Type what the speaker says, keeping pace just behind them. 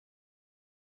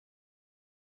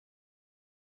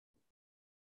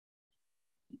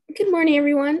Good morning,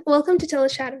 everyone. Welcome to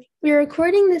TeleShadowing. We are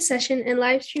recording this session and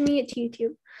live streaming it to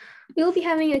YouTube. We will be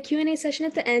having a Q&A session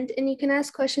at the end, and you can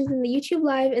ask questions in the YouTube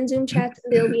Live and Zoom chats,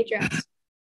 and they'll be addressed.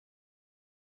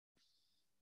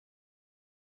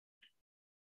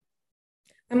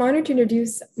 I'm honored to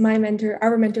introduce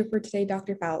our mentor for today,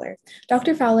 Dr. Fowler.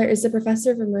 Dr. Fowler is the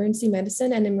Professor of Emergency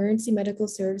Medicine and Emergency Medical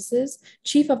Services,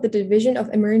 Chief of the Division of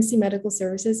Emergency Medical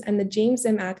Services, and the James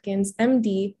M. Atkins,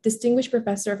 MD, Distinguished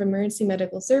Professor of Emergency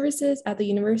Medical Services at the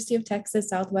University of Texas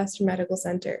Southwestern Medical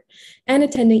Center, and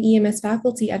attending EMS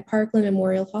faculty at Parkland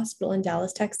Memorial Hospital in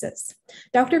Dallas, Texas.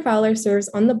 Dr. Fowler serves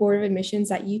on the Board of Admissions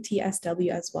at UTSW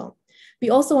as well. We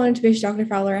also wanted to wish Dr.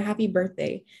 Fowler a happy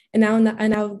birthday. And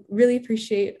I really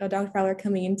appreciate Dr. Fowler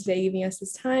coming in today, giving us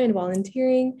his time and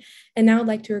volunteering. And now I'd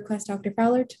like to request Dr.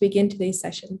 Fowler to begin today's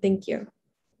session. Thank you.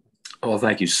 Oh,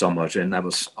 thank you so much. And that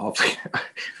was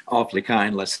awfully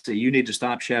kind. Let's see, you need to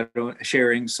stop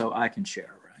sharing so I can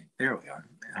share, right? There we are.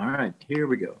 All right, here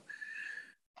we go.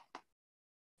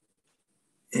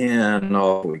 And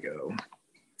off we go.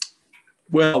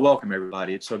 Well, welcome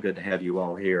everybody. It's so good to have you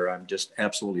all here. I'm just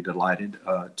absolutely delighted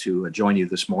to join you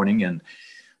this morning. And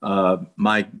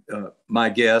my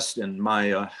guest and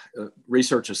my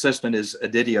research assistant is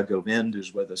Aditya Govind,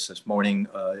 who's with us this morning.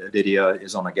 Aditya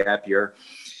is on a gap year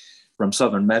from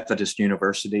Southern Methodist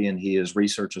University, and he is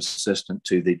research assistant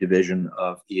to the Division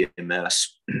of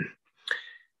EMS.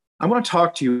 I want to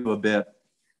talk to you a bit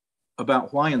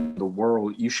about why in the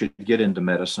world you should get into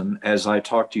medicine as I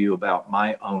talk to you about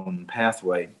my own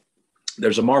pathway.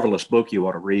 There's a marvelous book you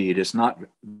ought to read. It's not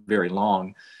very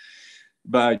long,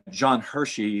 by John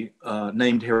Hershey,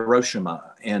 named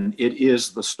Hiroshima. And it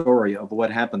is the story of what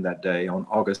happened that day on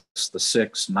August the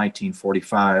 6th,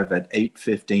 1945 at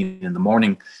 8:15 in the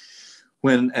morning,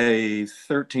 when a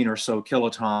 13 or so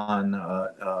kiloton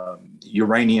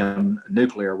uranium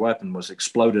nuclear weapon was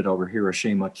exploded over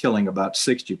Hiroshima, killing about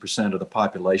 60% of the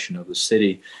population of the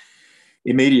city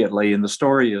immediately. And the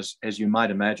story is, as you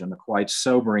might imagine, a quite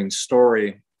sobering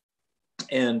story.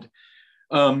 And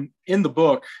in the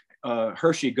book,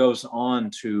 Hershey goes on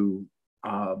to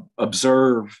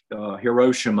observe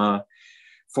Hiroshima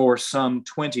for some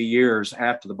 20 years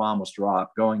after the bomb was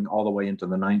dropped, going all the way into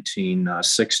the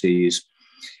 1960s.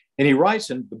 And he writes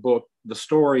in the book the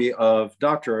story of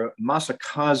Dr.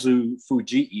 Masakazu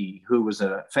Fujii, who was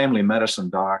a family medicine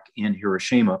doc in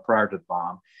Hiroshima prior to the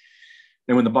bomb.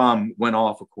 And when the bomb went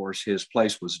off, of course, his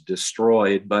place was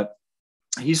destroyed, but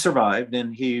he survived,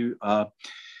 and he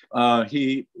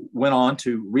went on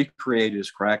to recreate his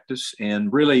practice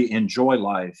and really enjoy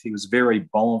life. He was very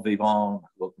bon vivant,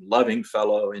 loving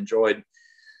fellow, enjoyed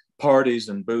parties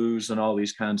and booze and all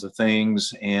these kinds of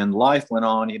things. And life went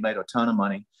on. He made a ton of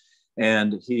money.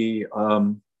 And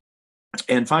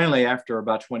and finally, after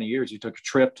about 20 years, he took a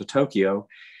trip to Tokyo.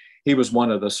 He was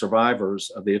one of the survivors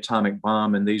of the atomic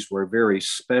bomb, and these were very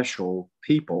special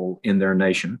people in their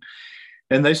nation.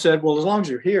 And they said, well, as long as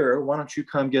you're here, why don't you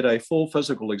come get a full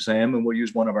physical exam, and we'll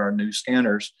use one of our new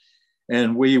scanners,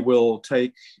 and we will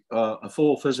take a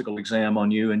full physical exam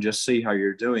on you and just see how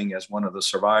you're doing as one of the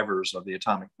survivors of the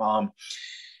atomic bomb.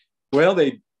 Well,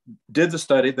 they did the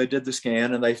study, they did the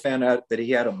scan, and they found out that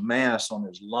he had a mass on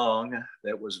his lung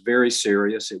that was very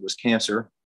serious. It was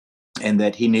cancer, and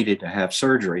that he needed to have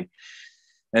surgery.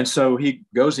 And so he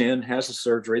goes in, has the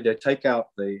surgery. They take out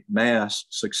the mass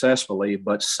successfully,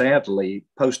 but sadly,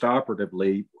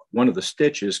 post-operatively, one of the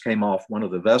stitches came off one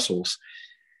of the vessels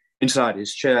inside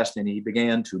his chest, and he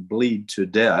began to bleed to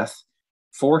death.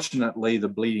 Fortunately, the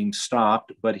bleeding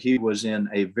stopped, but he was in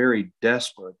a very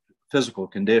desperate physical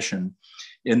condition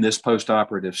in this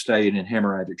post-operative state in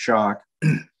hemorrhagic shock.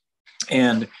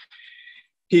 And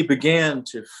he began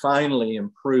to finally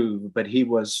improve, but he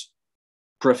was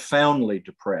profoundly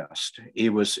depressed.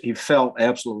 He felt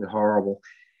absolutely horrible,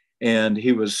 and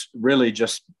he was really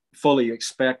just fully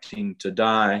expecting to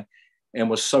die and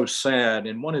was so sad.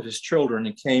 And one of his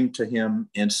children came to him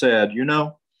and said, you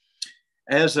know,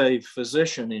 as a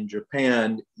physician in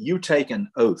Japan, you take an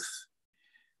oath,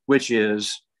 which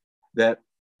is that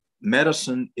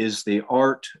medicine is the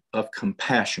art of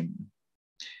compassion.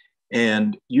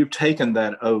 And you've taken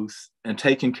that oath and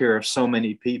taken care of so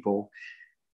many people.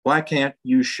 Why can't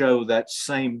you show that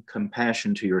same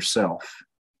compassion to yourself?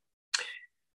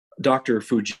 Dr.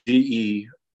 Fujii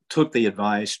took the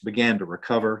advice, began to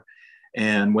recover,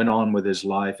 and went on with his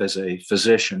life as a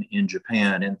physician in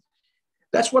Japan. And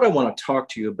that's what I want to talk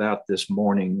to you about this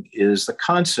morning, is the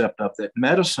concept of that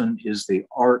medicine is the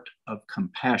art of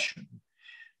compassion,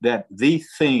 that the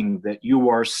thing that you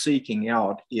are seeking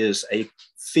out is a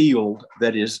field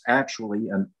that is actually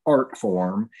an art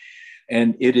form.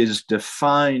 And it is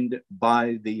defined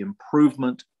by the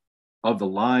improvement of the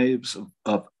lives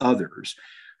of others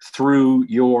through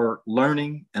your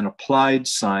learning and applied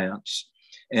science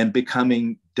and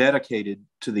becoming dedicated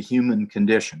to the human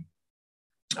condition.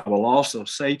 I will also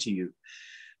say to you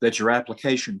that your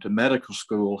application to medical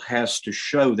school has to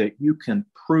show that you can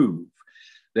prove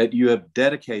that you have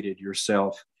dedicated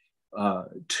yourself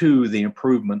to the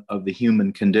improvement of the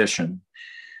human condition.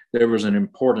 There was an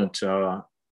important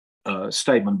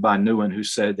statement by Nguyen who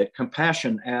said that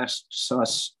compassion asks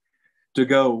us to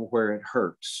go where it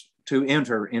hurts, to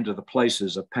enter into the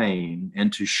places of pain,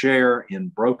 and to share in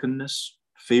brokenness,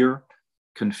 fear,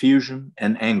 confusion,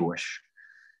 and anguish.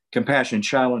 Compassion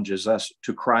challenges us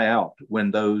to cry out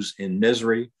when those in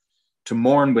misery, to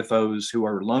mourn with those who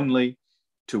are lonely,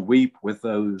 to weep with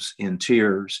those in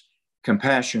tears.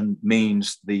 Compassion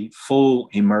means the full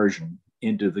immersion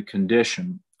into the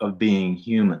condition of being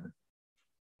human.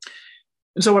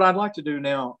 And so what I'd like to do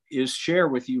now is share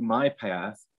with you my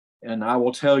path. And I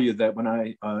will tell you that when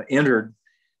I entered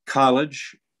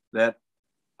college, that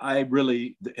I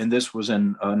really, and this was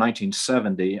in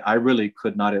 1970, I really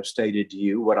could not have stated to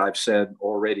you what I've said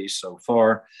already so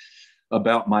far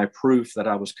about my proof that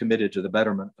I was committed to the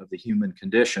betterment of the human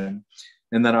condition.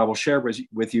 And then I will share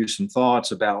with you some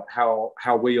thoughts about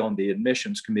how we on the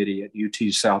admissions committee at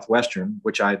UT Southwestern,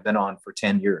 which I've been on for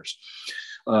 10 years,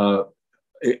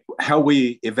 how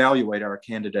we evaluate our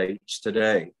candidates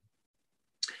today.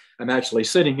 I'm actually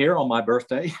sitting here on my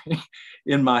birthday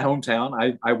in my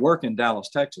hometown. I work in Dallas,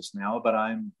 Texas now, but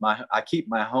I keep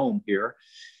my home here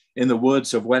in the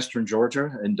woods of Western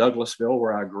Georgia in Douglasville,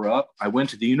 where I grew up. I went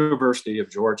to the University of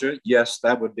Georgia. Yes,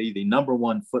 that would be the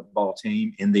 #1 football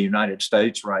team in the United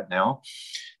States right now,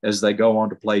 as they go on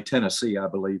to play Tennessee, I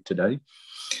believe, today.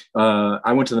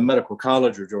 I went to the Medical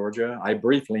College of Georgia. I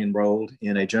briefly enrolled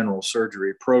in a general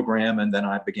surgery program, and then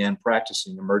I began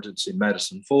practicing emergency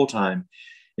medicine full-time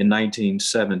in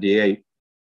 1978.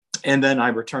 And then I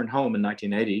returned home in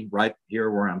 1980, right here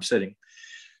where I'm sitting,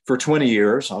 for 20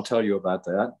 years, I'll tell you about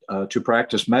that, to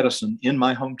practice medicine in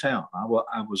my hometown.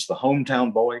 I was the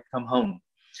hometown boy come home.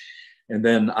 And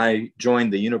then I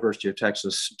joined the University of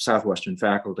Texas Southwestern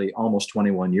faculty almost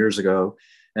 21 years ago.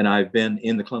 And I've been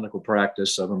in the clinical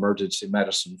practice of emergency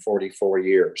medicine 44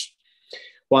 years.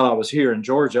 While I was here in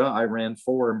Georgia, I ran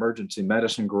 4 emergency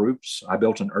medicine groups. I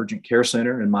built an urgent care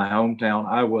center in my hometown.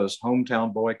 I was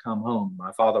hometown boy come home.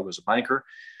 My father was a banker,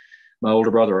 my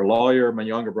older brother a lawyer, my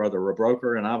younger brother a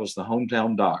broker, and I was the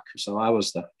hometown doc. So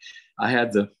I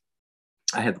had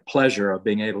the pleasure of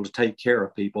being able to take care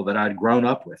of people that I'd grown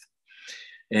up with.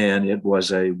 And it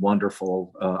was a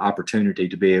wonderful opportunity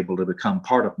to be able to become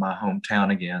part of my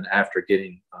hometown again after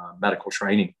getting medical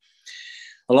training.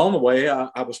 Along the way,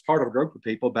 I was part of a group of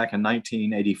people back in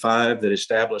 1985 that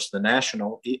established the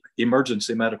National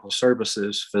Emergency Medical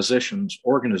Services Physicians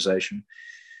Organization,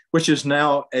 which is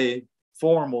now a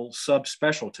formal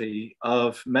subspecialty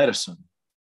of medicine,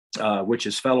 which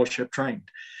is fellowship trained.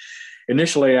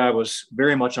 Initially, I was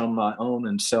very much on my own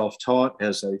and self-taught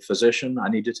as a physician. I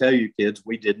need to tell you, kids,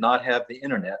 we did not have the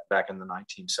internet back in the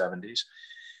 1970s.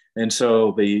 And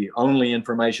so the only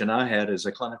information I had as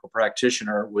a clinical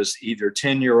practitioner was either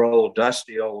 10-year-old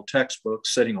dusty old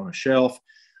textbooks sitting on a shelf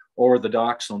or the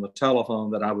docs on the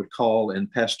telephone that I would call and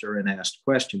pester and ask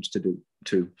questions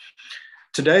to.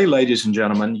 Today, ladies and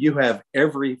gentlemen, you have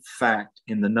every fact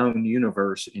in the known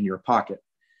universe in your pocket.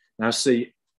 Now,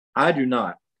 see, I do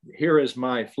not. Here is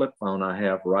my flip phone I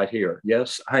have right here.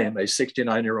 Yes, I am a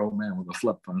 69-year-old man with a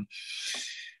flip phone.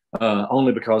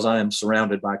 Only because I am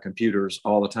surrounded by computers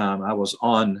all the time. I was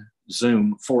on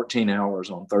Zoom 14 hours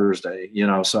on Thursday,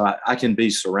 so I can be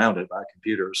surrounded by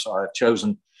computers. So I've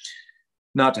chosen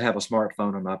not to have a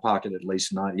smartphone in my pocket, at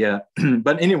least not yet.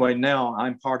 But anyway, now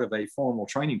I'm part of a formal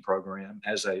training program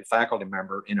as a faculty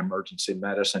member in emergency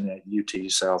medicine at UT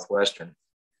Southwestern.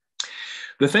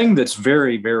 The thing that's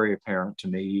very, very apparent to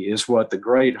me is what the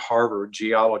great Harvard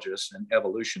geologist and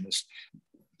evolutionist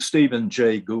Stephen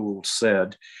Jay Gould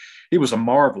said. He was a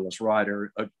marvelous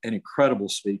writer, an incredible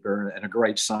speaker, and a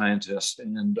great scientist.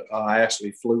 And I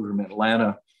actually flew from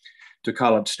Atlanta to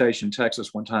College Station,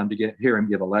 Texas one time to hear him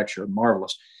give a lecture.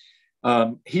 Marvelous.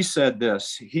 He said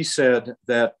this. He said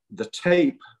that the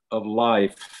tape of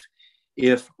life,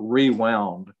 if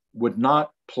rewound, would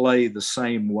not play the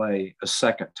same way a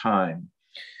second time.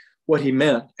 What he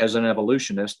meant as an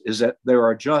evolutionist is that there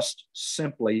are just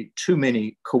simply too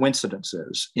many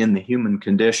coincidences in the human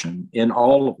condition in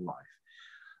all of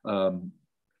life.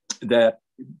 That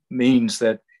means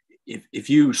that if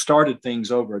you started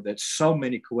things over, that so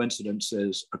many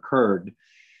coincidences occurred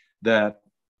that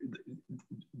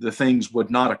the things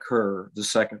would not occur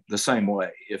the same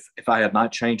way. If I had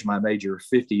not changed my major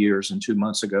 50 years and 2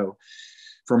 months ago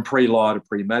from pre-law to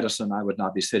pre-medicine, I would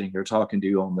not be sitting here talking to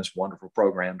you on this wonderful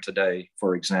program today,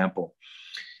 for example.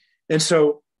 And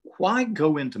so why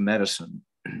go into medicine?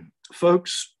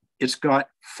 Folks, it's got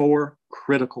 4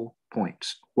 critical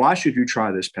points. Why should you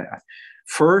try this path?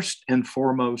 First and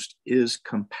foremost is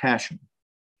compassion.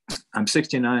 I'm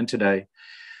 69 today.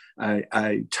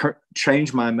 I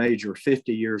changed my major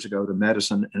 50 years ago to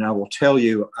medicine, and I will tell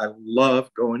you, I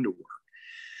love going to work.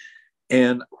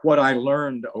 And what I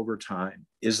learned over time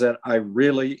is that I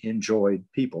really enjoyed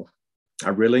people. I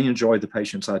really enjoyed the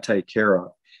patients I take care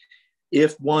of.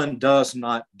 If one does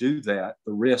not do that,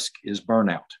 the risk is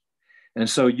burnout. And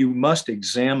so you must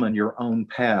examine your own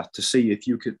path to see if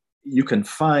you can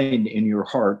find in your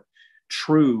heart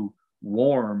true,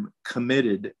 warm,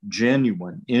 committed,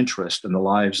 genuine interest in the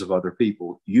lives of other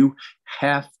people. You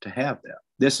have to have that.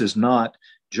 This is not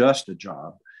just a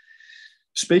job.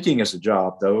 Speaking as a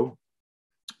job, though,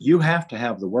 you have to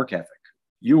have the work ethic.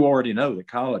 You already know that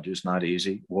college is not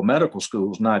easy. Well, medical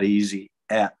school is not easy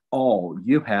at all.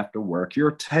 You have to work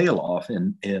your tail off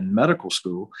in medical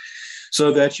school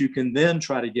so that you can then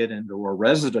try to get into a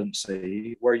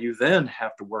residency where you then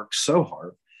have to work so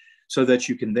hard so that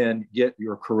you can then get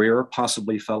your career,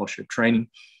 possibly fellowship training,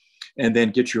 and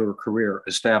then get your career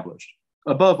established.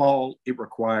 Above all, it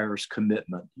requires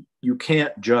commitment. You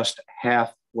can't just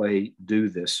halfway do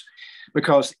this,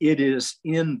 because it is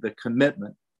in the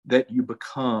commitment that you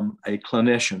become a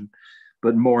clinician,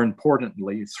 but more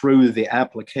importantly, through the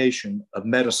application of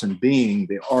medicine being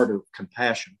the art of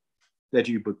compassion, that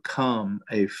you become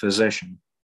a physician.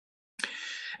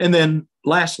 And then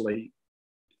lastly,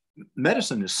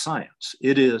 medicine is science.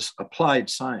 It is applied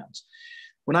science.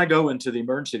 When I go into the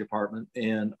emergency department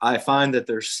and I find that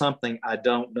there's something I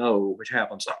don't know, which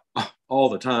happens all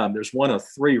the time, there's one of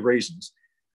 3 reasons.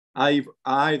 I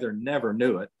either never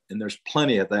knew it, and there's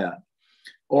plenty of that,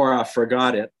 or I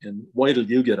forgot it, and wait till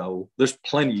you get old, there's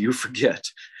plenty you forget,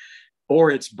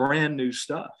 or it's brand new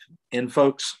stuff. And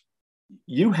folks,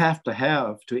 you have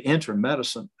to enter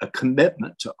medicine, a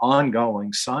commitment to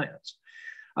ongoing science.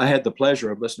 I had the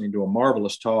pleasure of listening to a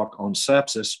marvelous talk on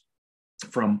sepsis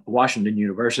from Washington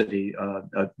University,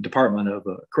 Department of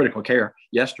Critical Care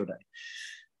yesterday.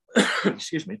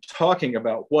 Excuse me, talking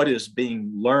about what is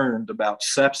being learned about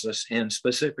sepsis and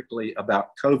specifically about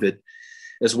COVID,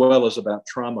 as well as about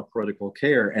trauma critical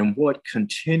care. And what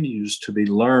continues to be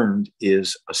learned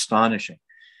is astonishing.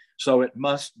 So it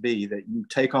must be that you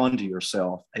take onto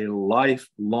yourself a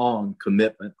lifelong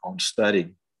commitment on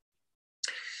studying.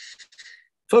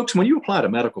 Folks, when you apply to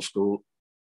medical school,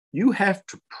 you have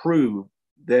to prove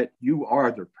that you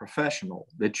are the professional,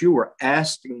 that you are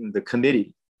asking the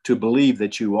committee to believe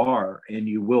that you are and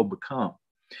you will become.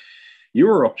 You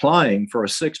are applying for a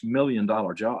 $6 million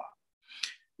job.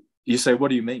 You say, what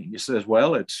do you mean? He says,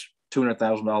 well, it's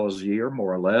 $200,000 a year,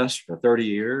 more or less, for 30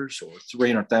 years, or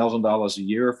 $300,000 a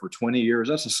year for 20 years.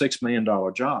 That's a $6 million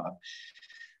job.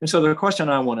 And so the question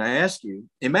I want to ask you,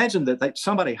 imagine that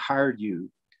somebody hired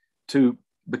you to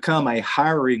become a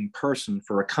hiring person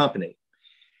for a company,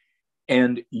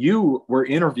 and you were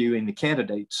interviewing the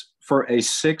candidates for a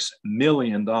 $6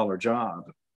 million job.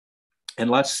 And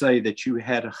let's say that you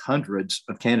had hundreds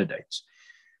of candidates.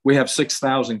 We have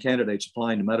 6,000 candidates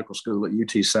applying to medical school at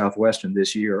UT Southwestern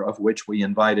this year, of which we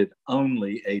invited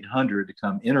only 800 to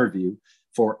come interview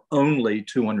for only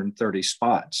 230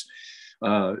 spots,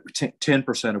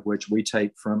 10% of which we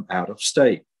take from out of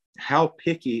state. How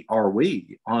picky are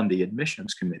we on the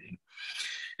admissions committee?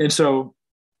 And so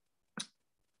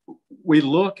we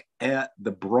look at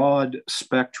the broad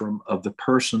spectrum of the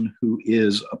person who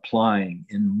is applying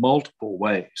in multiple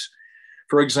ways.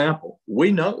 For example,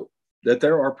 we know that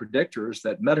there are predictors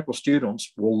that medical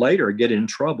students will later get in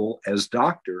trouble as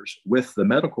doctors with the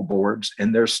medical boards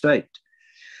in their state.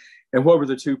 And what were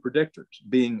the 2 predictors?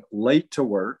 Being late to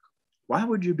work. Why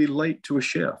would you be late to a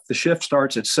shift? The shift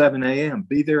starts at 7 a.m.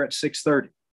 Be there at 6:30.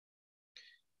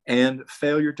 And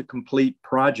failure to complete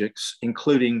projects,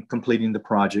 including completing the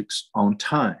projects on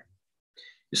time.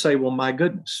 You say, well, my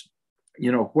goodness,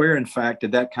 where in fact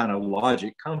did that kind of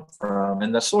logic come from?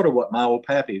 And that's sort of what my old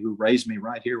pappy, who raised me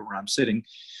right here where I'm sitting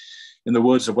in the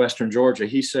woods of Western Georgia,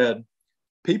 he said,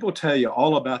 people tell you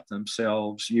all about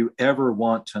themselves you ever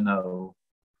want to know.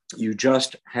 You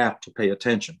just have to pay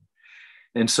attention.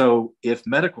 And so if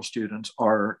medical students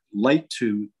are late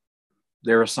to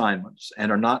their assignments and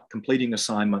are not completing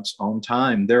assignments on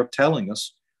time, they're telling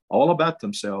us all about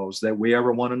themselves that we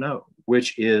ever want to know,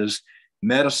 which is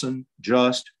medicine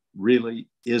just really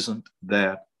isn't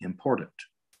that important.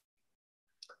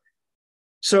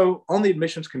 So on the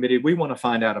admissions committee, we want to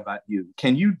find out about you.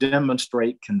 Can you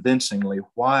demonstrate convincingly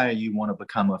why you want to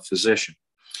become a physician?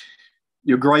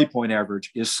 Your grade point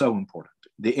average is so important.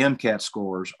 The MCAT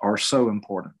scores are so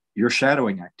important. Your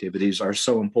shadowing activities are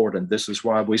so important. This is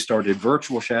why we started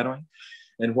virtual shadowing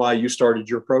and why you started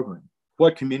your program.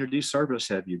 What community service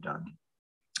have you done?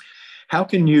 How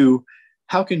can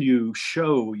you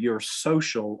show your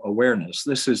social awareness?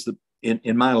 This is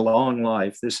in my long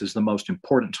life, this is the most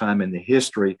important time in the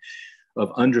history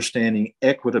of understanding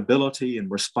equitability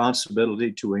and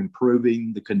responsibility to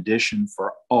improving the condition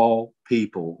for all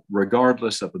people,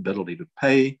 regardless of ability to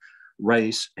pay,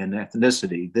 race, and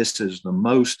ethnicity. This is the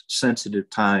most sensitive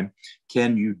time.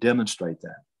 Can you demonstrate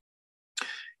that?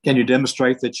 Can you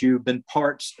demonstrate that you've been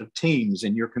parts of teams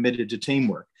and you're committed to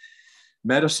teamwork?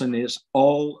 Medicine is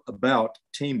all about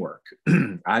teamwork.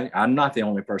 I'm not the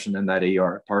only person in that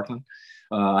ER at Parkland.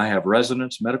 I have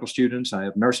residents, medical students, I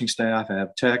have nursing staff, I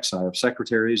have techs, I have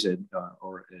secretaries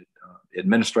or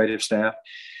administrative staff.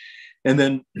 And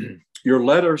then your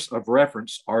letters of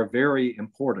reference are very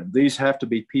important. These have to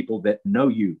be people that know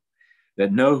you,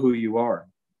 that know who you are,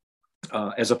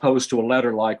 as opposed to a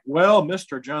letter like, well,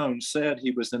 Mr. Jones said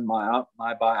he was in my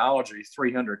biology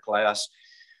 300 class,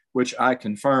 which I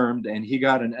confirmed, and he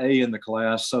got an A in the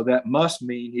class. So that must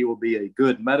mean he will be a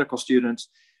good medical student.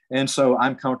 And so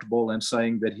I'm comfortable in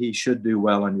saying that he should do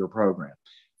well in your program.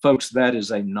 Folks, that is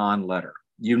a non-letter.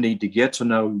 You need to get to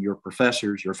know your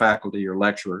professors, your faculty, your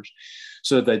lecturers,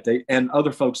 so that and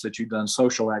other folks that you've done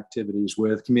social activities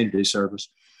with, community service,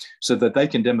 so that they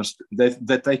can demonstrate,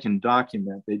 that they can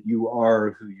document that you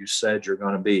are who you said you're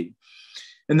going to be.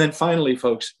 And then finally,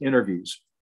 folks, interviews.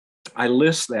 I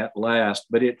list that last,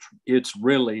 but it's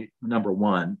really number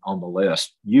one on the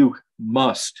list. You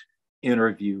must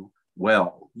interview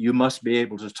well. You must be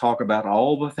able to talk about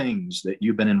all the things that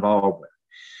you've been involved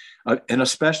with, and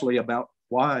especially about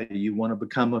why you want to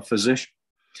become a physician.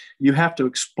 You have to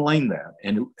explain that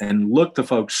and look the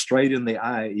folks straight in the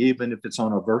eye, even if it's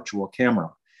on a virtual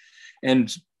camera,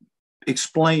 and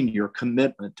explain your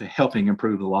commitment to helping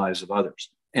improve the lives of others.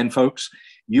 And folks,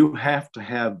 you have to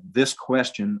have this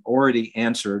question already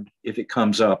answered if it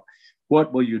comes up.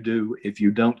 What will you do if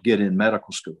you don't get in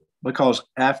medical school? Because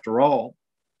after all,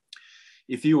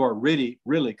 if you are really,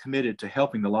 really committed to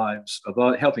helping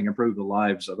improve the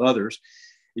lives of others,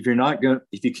 if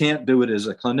you can't do it as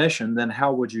a clinician, then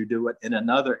how would you do it in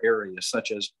another area,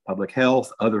 such as public health,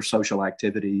 other social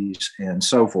activities, and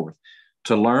so forth,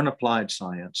 to learn applied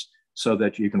science so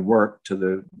that you can work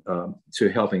to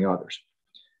helping others?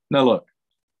 Now, look,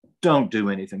 don't do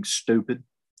anything stupid.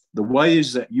 The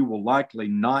ways that you will likely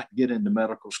not get into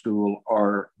medical school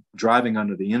are driving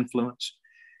under the influence,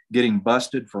 getting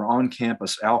busted for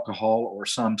on-campus alcohol or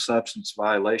some substance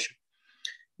violation,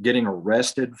 getting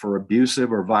arrested for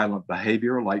abusive or violent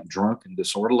behavior like drunk and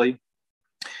disorderly.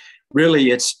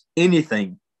 Really, it's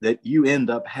anything that you end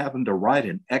up having to write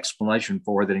an explanation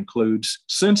for that includes,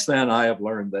 since then I have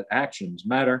learned that actions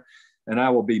matter and I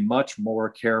will be much more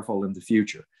careful in the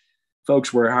future.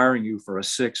 Folks, we're hiring you for a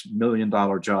 $6 million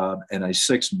job, and a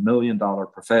 $6 million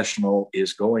professional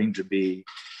is going to be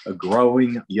a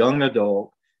growing young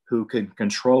adult who can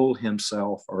control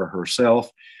himself or herself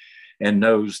and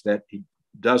knows that he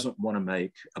doesn't want to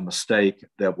make a mistake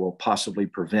that will possibly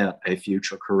prevent a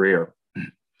future career.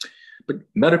 But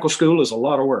medical school is a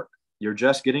lot of work. You're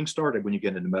just getting started when you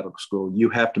get into medical school. You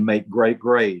have to make great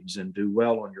grades and do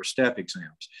well on your step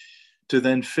exams to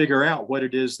then figure out what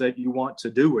it is that you want to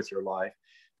do with your life,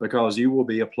 because you will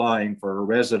be applying for a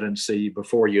residency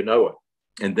before you know it.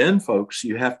 And then, folks,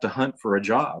 you have to hunt for a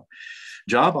job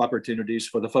opportunities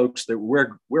for the folks that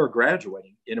we're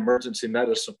graduating in emergency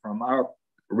medicine from our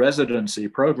residency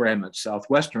program at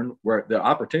Southwestern, where the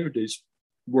opportunities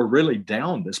were really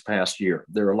down this past year.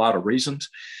 There are a lot of reasons.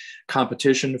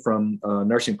 Competition from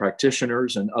nursing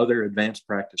practitioners and other advanced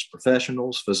practice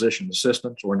professionals, physician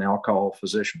assistants, or now called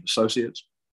physician associates,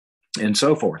 and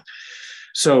so forth.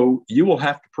 So you will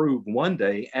have to prove one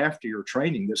day after your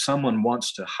training that someone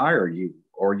wants to hire you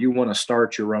or you want to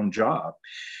start your own job.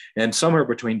 And somewhere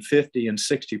between 50 and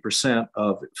 60%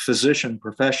 of physician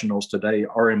professionals today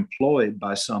are employed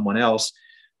by someone else.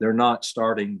 They're not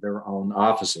starting their own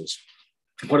offices.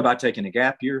 What about taking a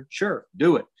gap year? Sure,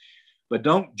 do it. But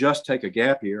don't just take a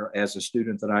gap year. As a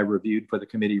student that I reviewed for the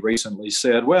committee recently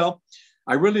said, well,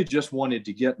 I really just wanted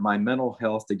to get my mental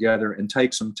health together and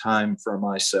take some time for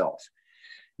myself.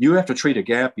 You have to treat a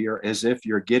gap year as if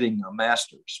you're getting a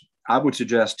master's. I would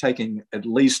suggest taking at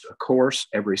least a course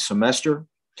every semester.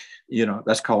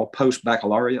 That's called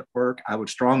post-baccalaureate work. I would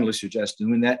strongly suggest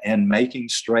doing that and making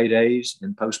straight A's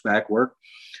in post-bac work.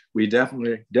 We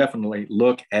definitely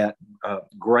look at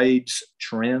grades,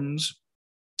 trends.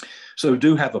 So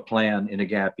do have a plan in a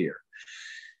gap year.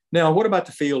 Now, what about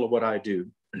the field of what I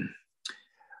do?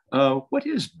 What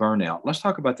is burnout? Let's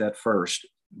talk about that first.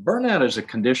 Burnout is a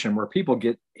condition where people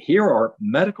here are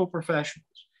medical professionals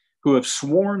who have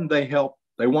sworn they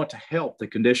want to help the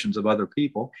conditions of other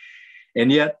people,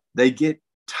 and yet they get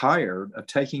tired of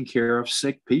taking care of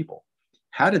sick people.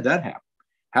 How did that happen?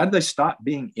 How did they stop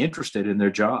being interested in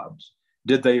their jobs?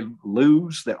 Did they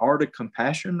lose the art of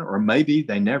compassion, or maybe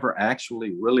they never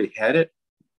actually really had it?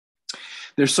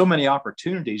 There's so many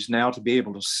opportunities now to be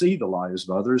able to see the lives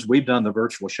of others. We've done the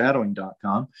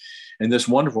virtualshadowing.com, and this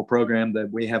wonderful program that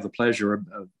we have the pleasure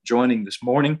of joining this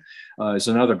morning is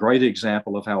another great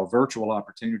example of how virtual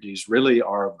opportunities really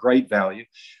are of great value.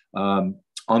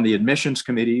 On the admissions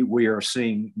committee, we are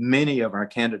seeing many of our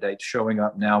candidates showing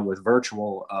up now with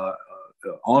virtual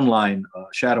online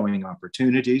shadowing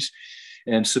opportunities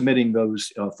and submitting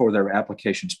those for their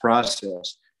applications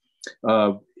process.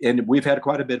 And we've had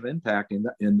quite a bit of impact in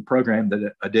the program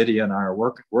that Aditya and I are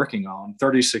working on.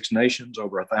 36 nations,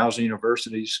 over 1,000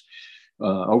 universities,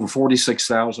 over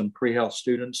 46,000 pre-health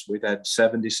students. We've had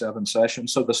 77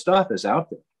 sessions. So the stuff is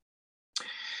out there.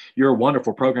 Your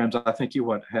wonderful programs, I think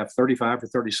you have 35 or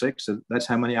 36. That's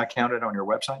how many I counted on your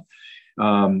website.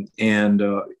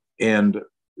 And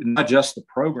not just the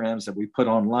programs that we put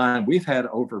online, we've had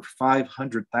over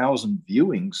 500,000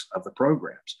 viewings of the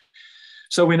programs.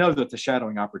 So we know that the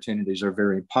shadowing opportunities are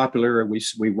very popular. We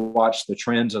watch the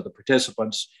trends of the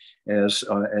participants as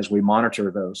we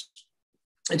monitor those.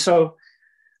 And so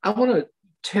I want to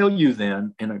tell you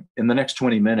then in the next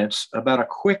 20 minutes about a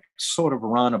quick sort of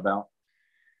run about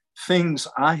things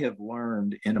I have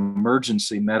learned in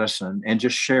emergency medicine, and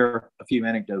just share a few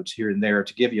anecdotes here and there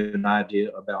to give you an idea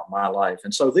about my life.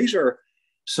 And so these are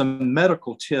some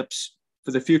medical tips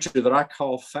for the future that I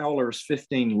call Fowler's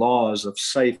 15 laws of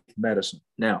safe medicine.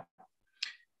 Now,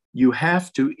 you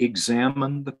have to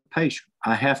examine the patient.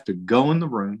 I have to go in the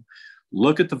room,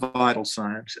 look at the vital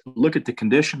signs, look at the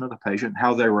condition of the patient,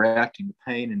 how they're reacting to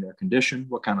pain in their condition,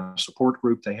 what kind of support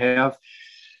group they have.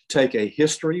 Take a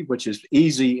history, which is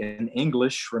easy in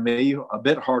English for me, a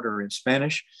bit harder in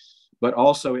Spanish, but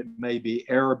also it may be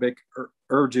Arabic,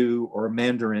 Urdu, or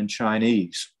Mandarin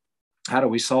Chinese. How do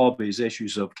we solve these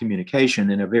issues of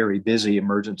communication in a very busy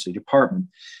emergency department?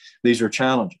 These are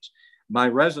challenges. My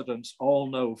residents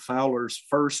all know Fowler's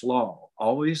first law: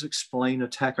 always explain a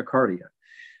tachycardia.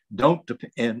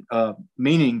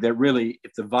 Meaning that really,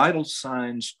 if the vital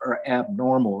signs are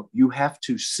abnormal, you have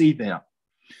to see them.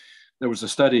 There was a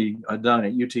study done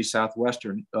at UT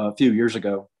Southwestern a few years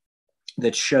ago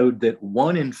that showed that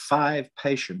 1 in 5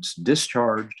 patients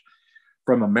discharged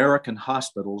from American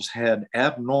hospitals had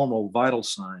abnormal vital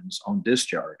signs on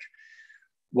discharge.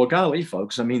 Well, golly,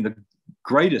 folks, I mean, the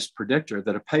greatest predictor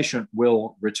that a patient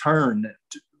will return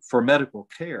for medical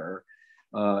care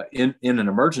in an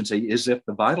emergency is if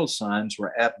the vital signs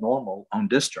were abnormal on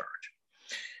discharge.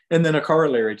 And then a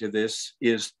corollary to this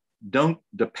is, don't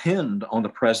depend on the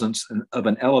presence of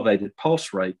an elevated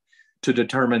pulse rate to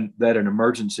determine that an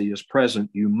emergency is present.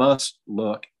 You must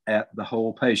look at the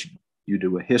whole patient. You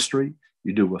do a history,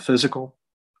 you do a physical,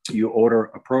 you order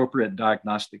appropriate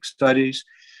diagnostic studies,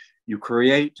 you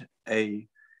create a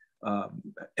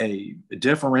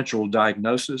differential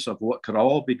diagnosis of what could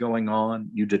all be going on,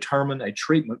 you determine a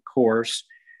treatment course,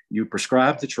 you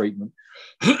prescribe the treatment,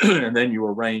 and then you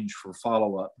arrange for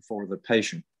follow-up for the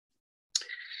patient.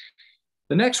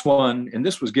 The next one, and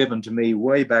this was given to me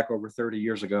way back over 30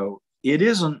 years ago, it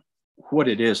isn't what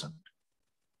it isn't.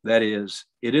 That is,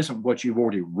 it isn't what you've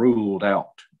already ruled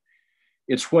out.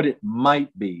 It's what it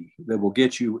might be that will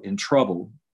get you in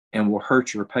trouble and will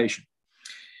hurt your patient.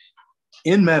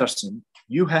 In medicine,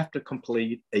 you have to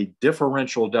complete a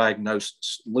differential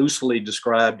diagnosis, loosely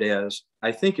described as,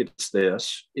 I think it's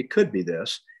this, it could be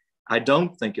this, I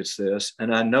don't think it's this,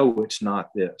 and I know it's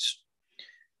not this.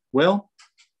 Well,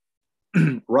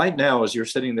 right now, as you're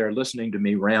sitting there listening to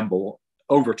me ramble,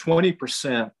 over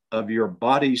 20% of your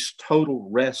body's total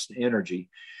rest energy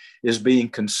is being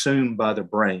consumed by the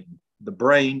brain. The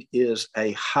brain is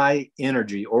a high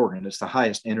energy organ. It's the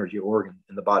highest energy organ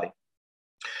in the body.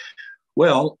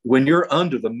 Well, when you're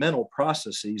under the mental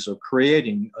processes of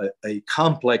creating a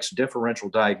complex differential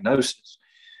diagnosis,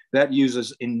 that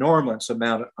uses enormous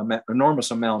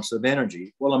amounts of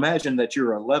energy. Well, imagine that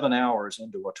you're 11 hours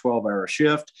into a 12-hour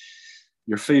shift.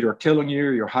 Your feet are killing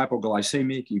you. You're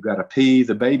hypoglycemic. You got to pee.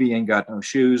 The baby ain't got no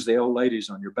shoes. The old lady's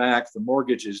on your back. The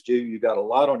mortgage is due. You got a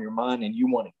lot on your mind and you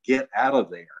want to get out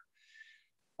of there.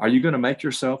 Are you going to make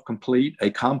yourself complete a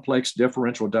complex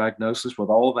differential diagnosis with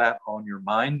all that on your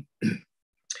mind?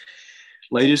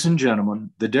 Ladies and gentlemen,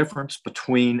 the difference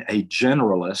between a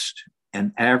generalist,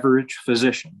 an average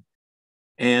physician,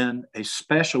 and a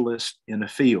specialist in a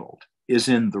field is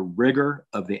in the rigor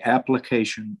of the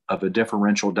application of a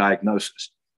differential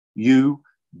diagnosis. You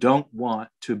don't want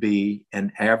to be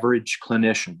an average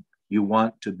clinician. You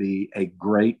want to be a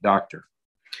great doctor.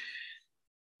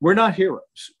 We're not heroes.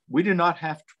 We do not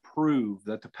have to prove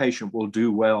that the patient will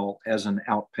do well as an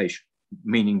outpatient,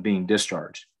 meaning being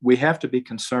discharged. We have to be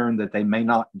concerned that they may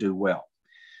not do well.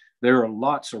 There are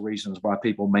lots of reasons why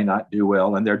people may not do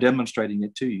well, and they're demonstrating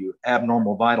it to you.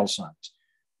 Abnormal vital signs,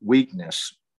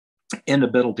 weakness,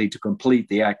 inability to complete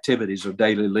the activities of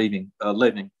daily living,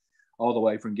 all the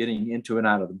way from getting into and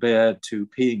out of the bed to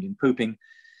peeing and pooping,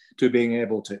 to being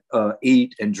able to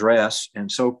eat and dress and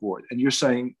so forth. And you're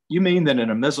saying, you mean that in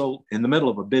the middle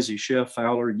of a busy shift,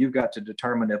 Fowler, you've got to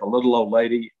determine if a little old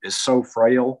lady is so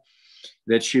frail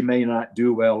that she may not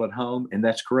do well at home? And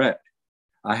that's correct.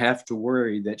 I have to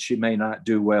worry that she may not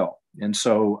do well. And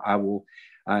so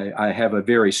I have a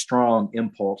very strong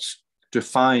impulse to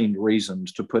find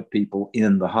reasons to put people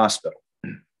in the hospital.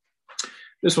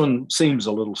 This one seems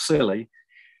a little silly,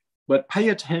 but pay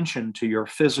attention to your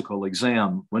physical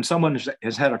exam. When someone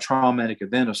has had a traumatic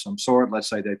event of some sort, let's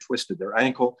say they twisted their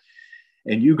ankle,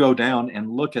 and you go down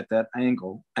and look at that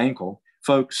ankle,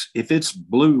 folks, if it's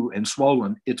blue and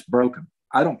swollen, it's broken.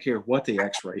 I don't care what the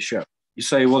x-ray shows. You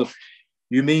say, well,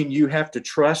 you mean you have to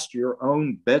trust your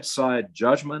own bedside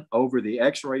judgment over the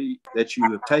x-ray that you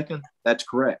have taken? That's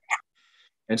correct.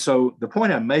 And so the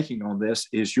point I'm making on this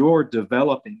is your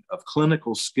developing of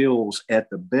clinical skills at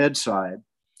the bedside,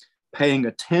 paying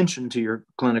attention to your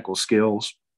clinical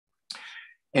skills,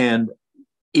 and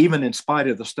even in spite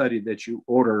of the study that you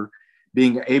order,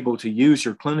 being able to use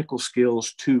your clinical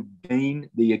skills to gain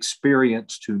the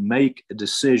experience to make a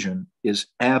decision is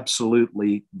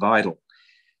absolutely vital.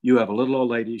 You have a little old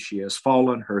lady, she has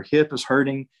fallen, her hip is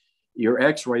hurting, your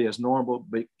x-ray is normal,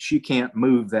 but she can't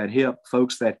move that hip.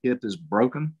 Folks, that hip is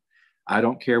broken. I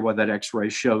don't care what that x-ray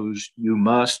shows, you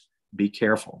must be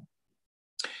careful.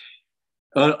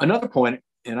 Another point,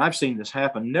 and I've seen this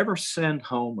happen, never send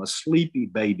home a sleepy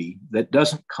baby that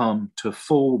doesn't come to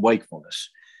full wakefulness.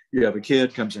 You have a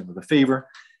kid comes in with a fever,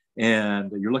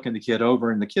 and you're looking the kid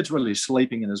over, and the kid's really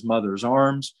sleeping in his mother's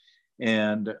arms.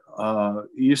 And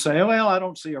you say, oh, well, I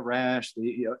don't see a rash.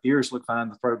 The ears look fine,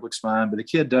 the throat looks fine, but the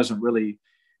kid doesn't really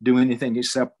do anything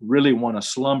except really want to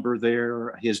slumber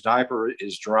there. His diaper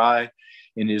is dry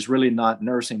and is really not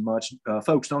nursing much.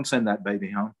 Folks, don't send that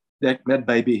baby home. That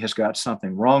baby has got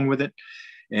something wrong with it.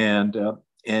 And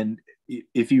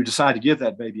if you decide to give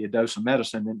that baby a dose of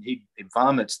medicine and he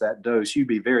vomits that dose, you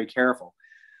be very careful.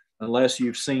 Unless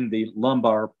you've seen the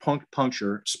lumbar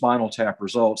puncture spinal tap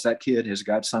results, that kid has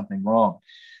got something wrong.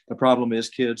 The problem is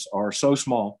kids are so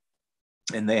small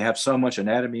and they have so much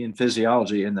anatomy and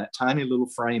physiology in that tiny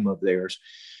little frame of theirs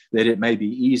that it may be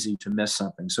easy to miss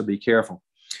something. So be careful.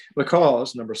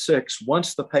 Because, number 6,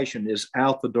 once the patient is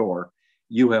out the door,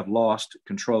 you have lost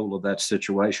control of that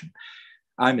situation.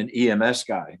 I'm an EMS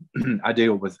guy. I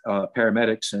deal with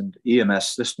paramedics and EMS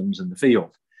systems in the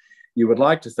field. You would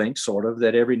like to think, sort of,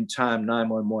 that every time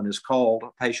 911 is called,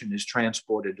 a patient is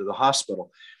transported to the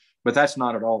hospital. But that's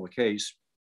not at all the case.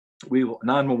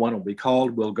 911 will be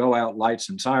called, we'll go out, lights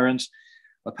and sirens.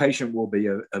 A patient will be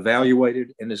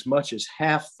evaluated, and as much as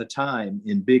half the time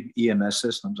in big EMS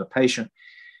systems, a patient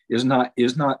is not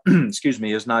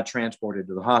transported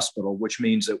to the hospital, which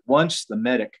means that once the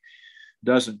medic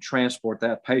doesn't transport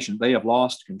that patient, they have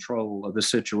lost control of the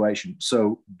situation.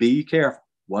 So be careful.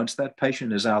 Once that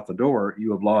patient is out the door,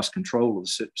 you have lost control of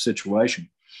the situation.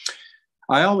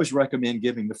 I always recommend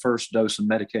giving the first dose of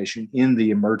medication in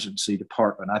the emergency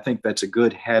department. I think that's a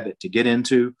good habit to get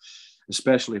into,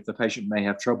 especially if the patient may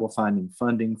have trouble finding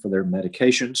funding for their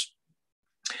medications.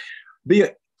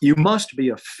 You must be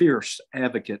a fierce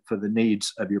advocate for the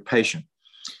needs of your patient.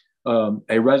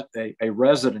 A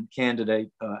resident candidate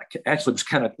actually was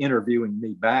kind of interviewing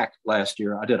me back last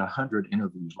year. I did 100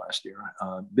 interviews last year,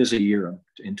 busy year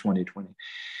in 2020.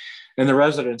 And the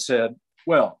resident said,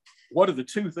 well, what are the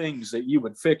 2 things that you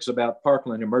would fix about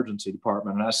Parkland Emergency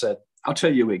Department? And I said, I'll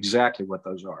tell you exactly what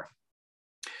those are.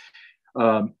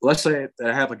 Let's say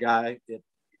that I have a guy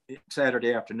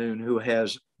Saturday afternoon who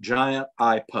has giant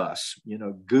eye pus,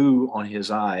 goo on his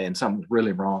eye, and something's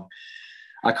really wrong.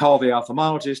 I call the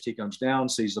ophthalmologist, he comes down,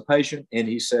 sees the patient, and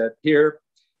he said, here,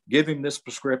 give him this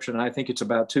prescription. I think it's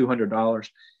about $200,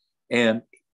 and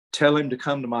tell him to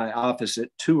come to my office at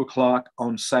 2:00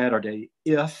 on Saturday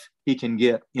if he can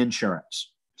get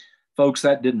insurance. Folks,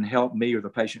 that didn't help me or the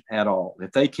patient at all.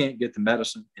 If they can't get the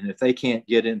medicine and if they can't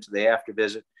get into the after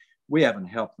visit, we haven't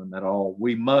helped them at all.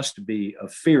 We must be a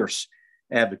fierce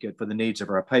advocate for the needs of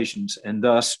our patients. And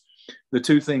thus, the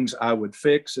two things I would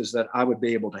fix is that I would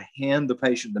be able to hand the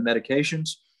patient the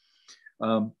medications.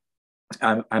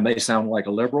 I may sound like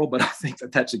a liberal, but I think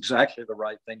that that's exactly the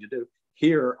right thing to do.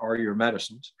 Here are your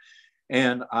medicines.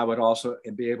 And I would also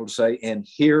be able to say, and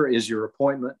here is your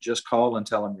appointment. Just call and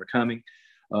tell them you're coming,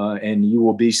 and you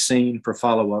will be seen for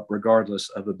follow-up regardless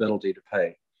of ability to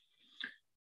pay.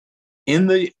 In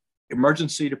the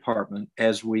emergency department,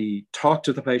 as we talk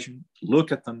to the patient,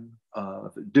 look at them,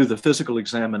 do the physical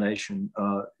examination,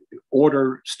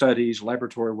 order studies,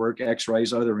 laboratory work,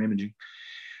 x-rays, other imaging,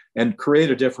 and create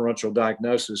a differential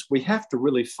diagnosis, we have to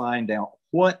really find out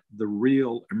what the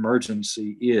real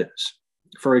emergency is.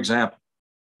 For example,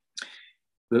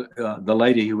 the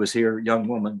lady who was here, young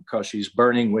woman, because she's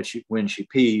burning when she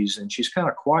pees, and she's kind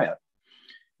of quiet,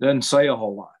 doesn't say a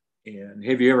whole lot. And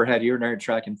have you ever had urinary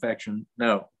tract infection?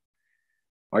 No.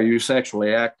 Are you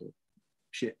sexually active?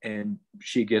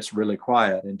 She gets really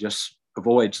quiet and just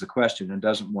avoids the question and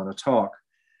doesn't want to talk.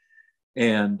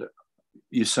 And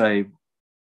you say,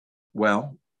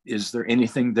 well, is there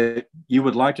anything that you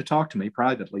would like to talk to me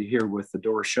privately here with the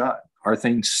door shut? Are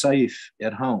things safe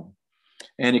at home?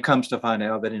 And it comes to find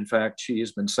out that, in fact, she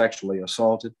has been sexually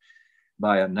assaulted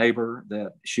by a neighbor,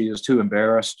 that she is too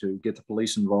embarrassed to get the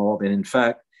police involved. And in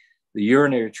fact, the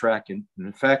urinary tract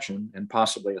infection and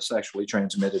possibly a sexually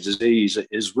transmitted disease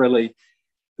is really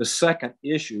the second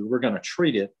issue. We're going to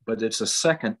treat it, but it's a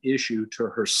second issue to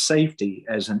her safety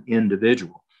as an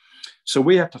individual. So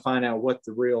we have to find out what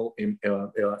the real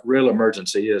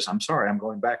emergency is. I'm sorry, I'm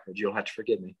going backwards. You'll have to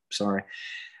forgive me. Sorry.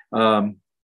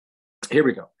 Here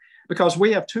we go. Because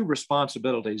we have two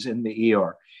responsibilities in the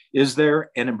ER. Is there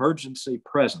an emergency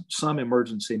present, some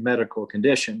emergency medical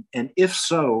condition? And if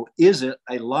so, is it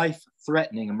a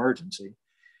life-threatening emergency?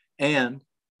 And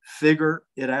figure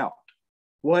it out.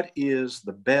 What is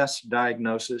the best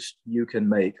diagnosis you can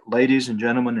make? Ladies and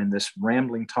gentlemen, in this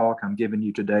rambling talk I'm giving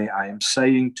you today, I am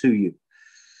saying to you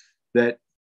that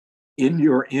in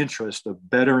your interest of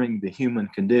bettering the human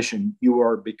condition, you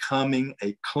are becoming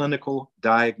a clinical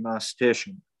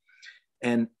diagnostician.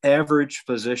 An average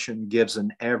physician gives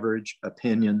an average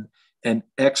opinion. An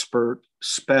expert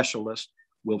specialist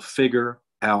will figure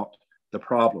out the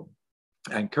problem.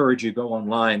 I encourage you to go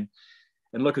online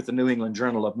and look at the New England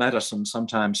Journal of Medicine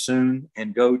sometime soon,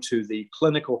 and go to the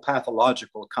clinical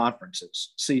pathological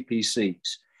conferences,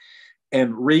 CPCs,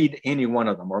 and read any one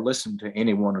of them or listen to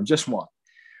any one of them, just one,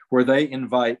 where they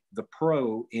invite the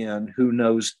pro in who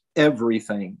knows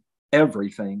everything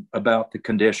about the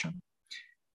condition,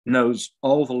 knows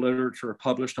all the literature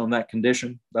published on that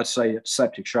condition. Let's say it's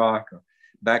septic shock or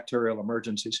bacterial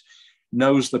emergencies,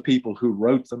 knows the people who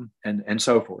wrote them, and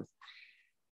so forth.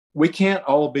 We can't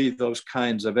all be those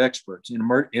kinds of experts. In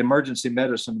emergency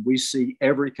medicine, we see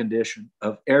every condition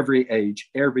of every age,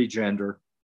 every gender,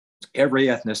 every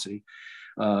ethnicity,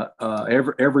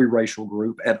 every racial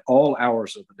group at all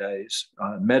hours of the days.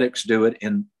 Medics do it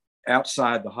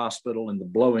outside the hospital in the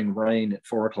blowing rain at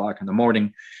 4 o'clock in the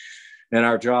morning. And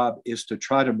our job is to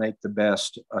try to make the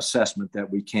best assessment that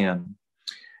we can.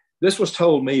 This was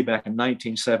told me back in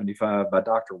 1975 by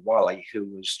Dr. Wally, who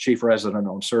was chief resident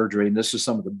on surgery. And this is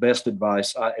some of the best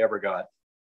advice I ever got.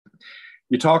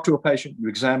 You talk to a patient, you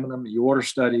examine them, you order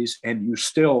studies, and you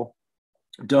still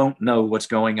don't know what's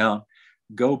going on.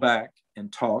 Go back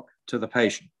and talk to the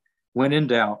patient. When in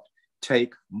doubt,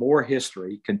 take more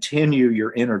history, continue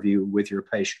your interview with your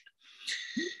patient.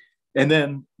 And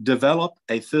then develop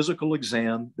a physical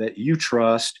exam that you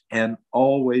trust, and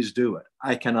always do it.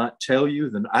 I cannot tell you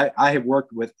that I have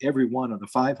worked with every one of the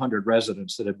 500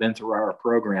 residents that have been through our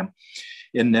program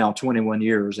in now 21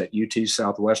 years at UT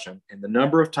Southwestern. And the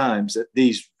number of times that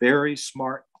these very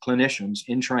smart clinicians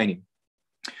in training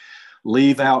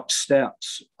leave out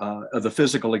steps of the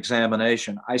physical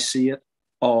examination, I see it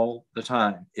all the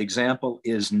time. Example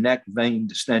is neck vein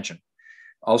distension,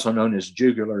 also known as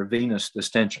jugular venous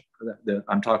distension.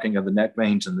 I'm talking of the neck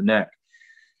veins in the neck.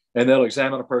 And they'll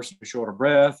examine a person who's short of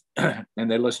breath, and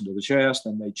they listen to the chest,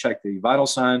 and they check the vital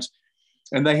signs,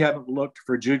 and they haven't looked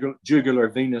for jugular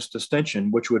venous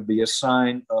distension, which would be a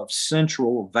sign of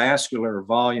central vascular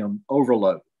volume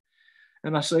overload.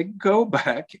 And I say, go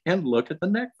back and look at the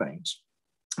neck veins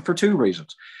for two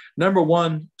reasons. Number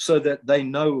one, so that they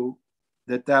know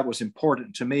that that was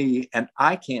important to me, and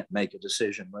I can't make a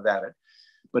decision without it.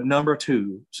 But number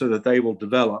two, so that they will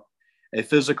develop a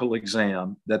physical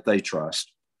exam that they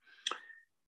trust.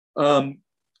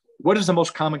 What is the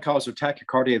most common cause of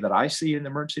tachycardia that I see in the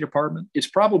emergency department? It's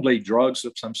probably drugs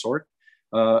of some sort,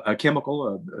 a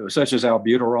chemical such as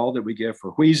albuterol that we give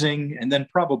for wheezing, and then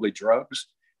probably drugs.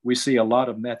 We see a lot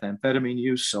of methamphetamine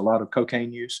use, a lot of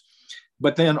cocaine use,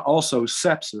 but then also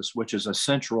sepsis, which is a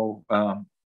central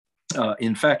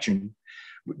infection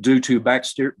due to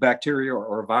bacteria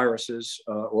or viruses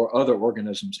or other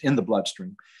organisms in the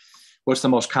bloodstream. What's the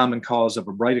most common cause of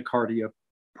a bradycardia?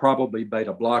 Probably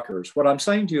beta blockers. What I'm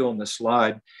saying to you on this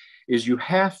slide is you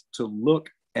have to look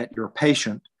at your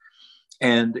patient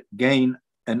and gain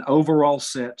an overall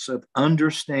sense of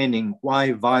understanding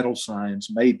why vital signs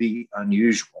may be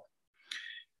unusual.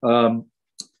 A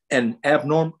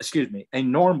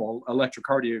normal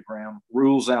electrocardiogram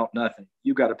rules out nothing.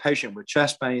 You've got a patient with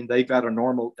chest pain, they've got a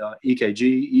normal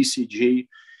EKG, ECG.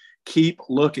 Keep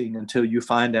looking until you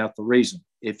find out the reason.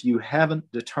 If you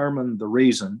haven't determined the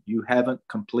reason, you haven't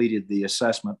completed the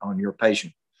assessment on your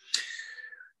patient.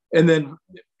 And then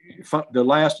the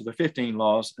last of the 15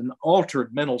 laws, an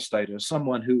altered mental status,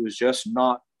 someone who is just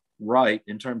not right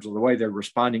in terms of the way they're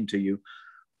responding to you,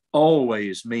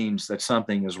 always means that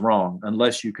something is wrong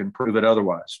unless you can prove it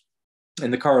otherwise.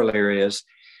 And the corollary is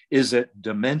it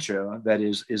dementia? That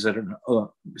is it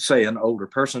say an older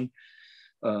person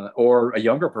or a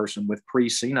younger person with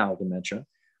pre-senile dementia,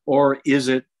 or is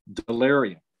it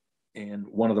delirium? And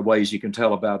one of the ways you can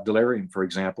tell about delirium, for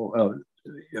example,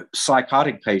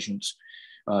 psychotic patients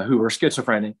who are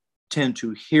schizophrenic tend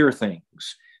to hear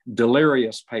things.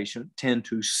 Delirious patients tend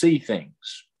to see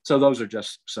things. So those are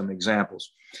just some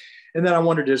examples. And then I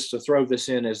wanted just to throw this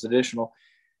in as additional.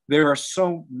 There are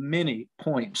so many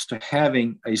points to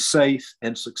having a safe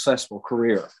and successful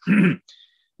career.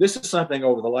 This is something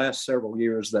over the last several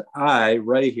years that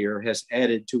Ray here, has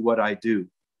added to what I do.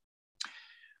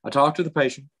 I talk to the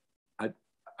patient. I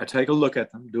take a look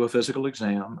at them, do a physical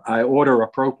exam. I order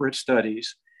appropriate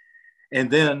studies.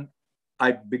 And then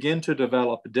I begin to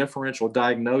develop a differential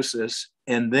diagnosis.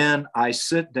 And then I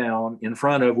sit down in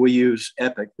front of, we use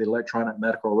EPIC, the electronic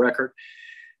medical record.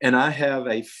 And I have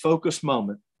a focus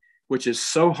moment, which is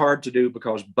so hard to do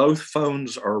because both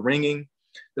phones are ringing.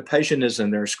 The patient is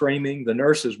in there screaming. The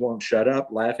nurses won't shut up,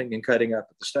 laughing and cutting up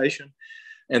at the station.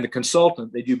 And the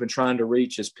consultant that you've been trying to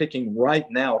reach is picking right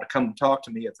now to come and talk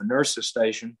to me at the nurse's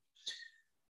station.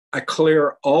 I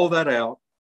clear all that out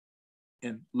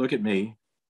and look at me.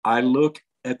 I look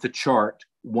at the chart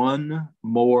one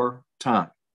more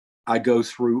time. I go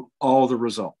through all the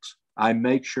results. I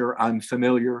make sure I'm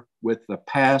familiar with the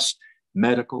past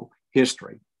medical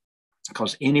history,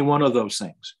 because any one of those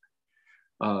things,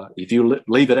 if you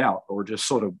leave it out or just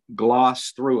sort of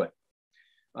gloss through it,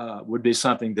 would be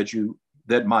something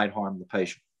that might harm the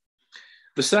patient.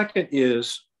 The second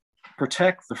is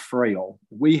protect the frail.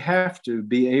 We have to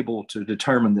be able to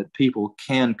determine that people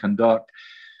can conduct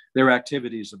their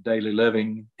activities of daily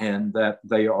living and that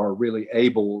they are really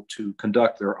able to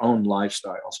conduct their own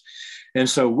lifestyles. And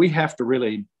so we have to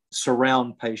really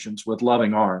surround patients with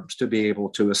loving arms to be able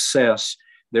to assess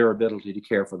their ability to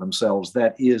care for themselves.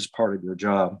 That is part of your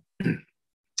job. The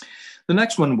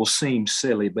next one will seem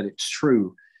silly, but it's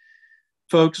true.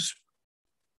 Folks,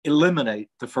 eliminate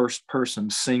the first person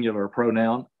singular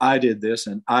pronoun. I did this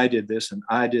and I did this and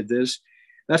I did this.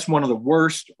 That's one of the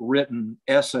worst written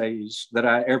essays that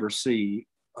I ever see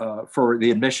for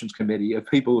the admissions committee, of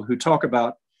people who talk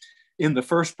about in the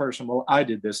first person, well, I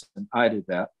did this and I did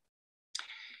that.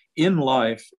 In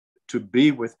life, to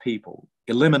be with people,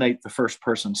 eliminate the first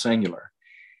person singular.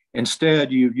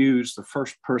 Instead, you use the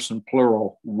first person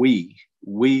plural, we.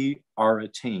 We are a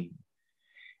team.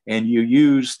 And you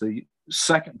use the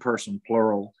second person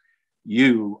plural,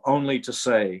 you, only to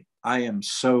say, I am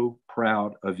so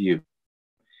proud of you.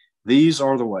 These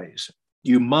are the ways.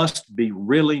 You must be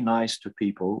really nice to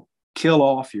people, kill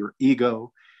off your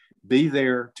ego, be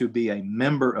there to be a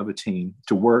member of a team,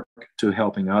 to work to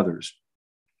helping others.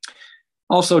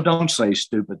 Also, don't say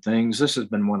stupid things. This has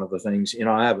been one of the things,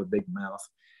 I have a big mouth.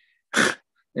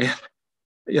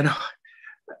 And,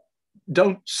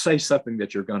 don't say something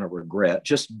that you're going to regret.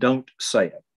 Just don't say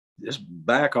it. Just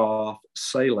back off,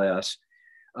 say less,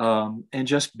 and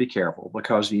just be careful,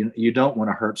 because you don't want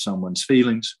to hurt someone's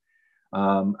feelings.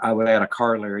 I would add a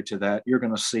corollary to that. You're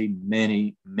going to see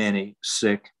many, many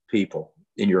sick people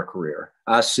in your career.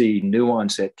 I see new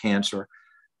onset cancer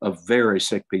of very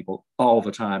sick people all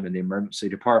the time in the emergency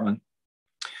department.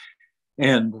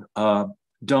 And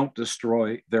don't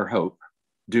destroy their hope.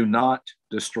 Do not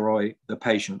destroy the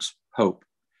patient's hope.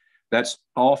 That's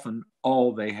often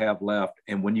all they have left.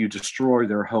 And when you destroy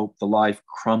their hope, the life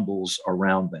crumbles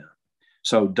around them.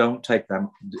 So don't take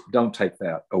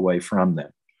that away from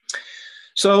them.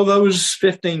 So those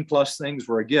 15 plus things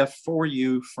were a gift for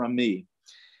you from me.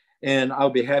 And I'll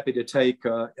be happy to take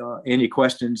any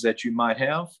questions that you might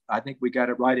have. I think we got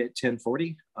it right at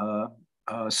 10:40.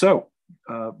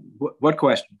 What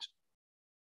questions?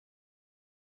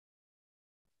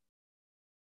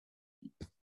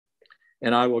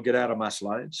 And I will get out of my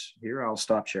slides here. I'll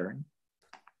stop sharing.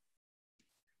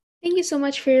 Thank you so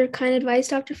much for your kind advice,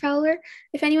 Dr. Fowler.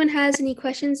 If anyone has any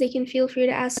questions, they can feel free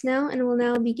to ask now, and we'll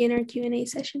now begin our Q&A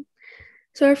session.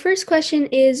 So our first question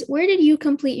is, where did you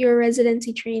complete your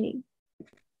residency training?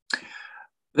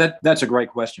 That's a great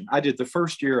question. I did the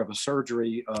first year of a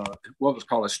surgery, what was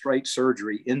called a straight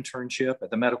surgery internship at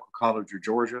the Medical College of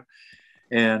Georgia.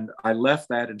 And I left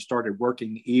that and started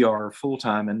working ER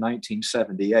full-time in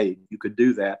 1978. You could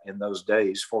do that in those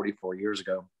days, 44 years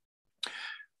ago.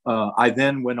 I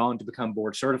then went on to become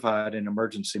board certified in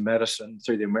emergency medicine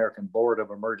through the American Board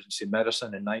of Emergency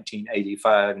Medicine in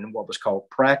 1985 in what was called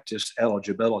practice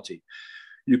eligibility.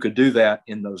 You could do that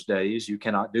in those days. You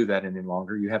cannot do that any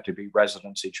longer. You have to be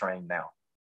residency trained now.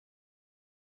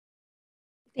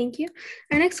 Thank you.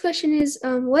 Our next question is,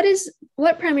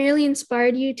 what primarily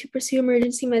inspired you to pursue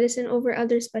emergency medicine over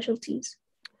other specialties?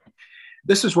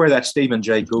 This is where that Stephen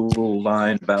Jay Gould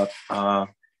line about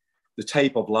the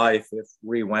tape of life, if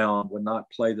rewound, would not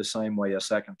play the same way a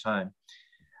second time.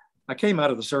 I came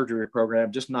out of the surgery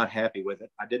program just not happy with it.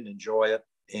 I didn't enjoy it.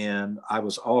 And I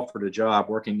was offered a job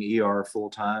working ER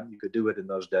full-time. You could do it in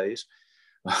those days.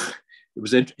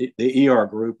 The ER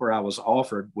group where I was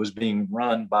offered was being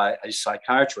run by a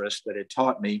psychiatrist that had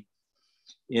taught me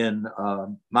in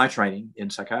my training in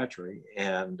psychiatry.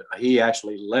 And he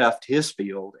actually left his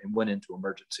field and went into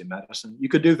emergency medicine. You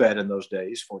could do that in those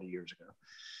days, 40 years ago.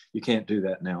 You can't do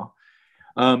that now.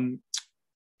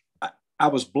 I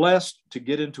was blessed to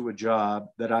get into a job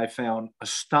that I found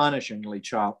astonishingly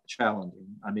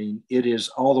challenging. I mean, it is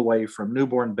all the way from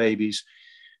newborn babies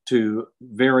to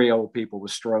very old people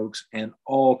with strokes and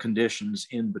all conditions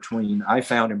in between. I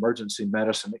found emergency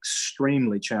medicine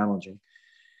extremely challenging.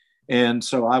 And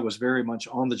so I was very much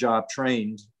on the job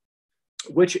trained,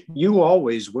 which you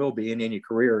always will be in any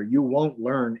career. You won't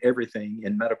learn everything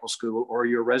in medical school or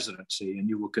your residency, and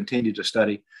you will continue to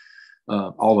study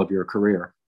all of your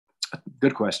career.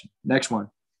 Good question. Next one.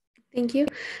 Thank you.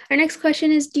 Our next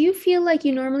question is, do you feel like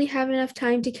you normally have enough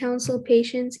time to counsel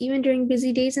patients even during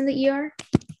busy days in the ER?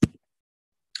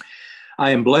 I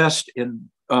am blessed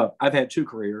I've had two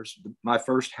careers. My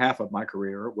first half of my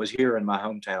career was here in my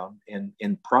hometown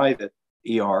in private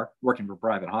ER, working for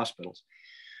private hospitals.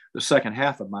 The second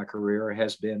half of my career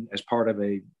has been as part of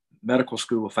a medical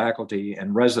school faculty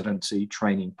and residency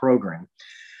training program.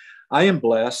 I am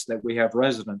blessed that we have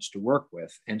residents to work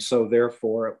with. And so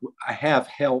therefore I have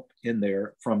help in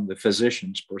there from the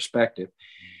physician's perspective.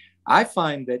 I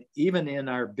find that even in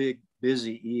our big,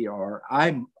 busy ER,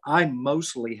 I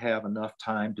mostly have enough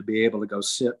time to be able to go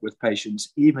sit with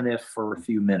patients, even if for a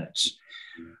few minutes.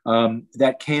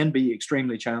 That can be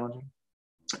extremely challenging.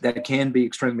 That can be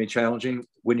extremely challenging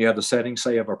when you have the setting,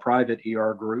 say, of a private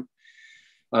ER group,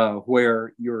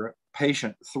 where your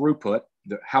patient throughput,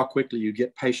 how quickly you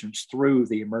get patients through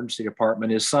the emergency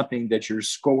department, is something that you're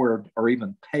scored or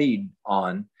even paid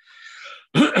on,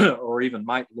 or even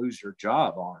might lose your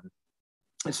job on.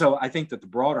 And so I think that the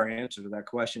broader answer to that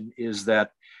question is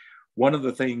that one of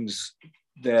the things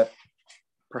that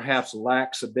perhaps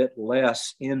lacks a bit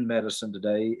less in medicine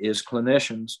today is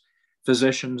clinicians,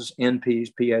 physicians, NPs,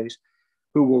 PAs,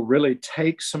 who will really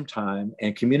take some time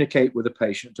and communicate with the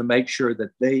patient to make sure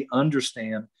that they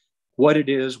understand what it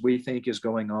is we think is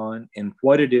going on and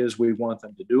what it is we want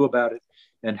them to do about it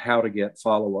and how to get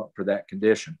follow-up for that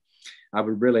condition. I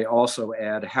would really also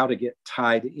add how to get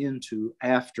tied into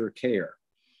aftercare.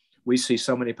 We see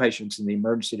so many patients in the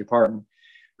emergency department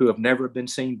who have never been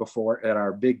seen before at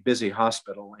our big, busy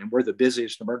hospital, and we're the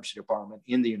busiest emergency department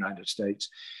in the United States.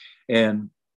 And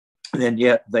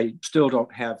yet they still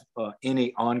don't have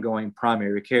any ongoing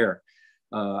primary care.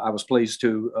 I was pleased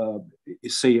to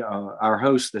see our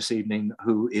host this evening,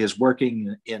 who is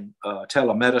working in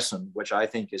telemedicine, which I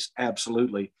think is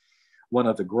absolutely one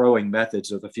of the growing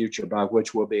methods of the future by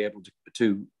which we'll be able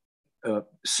to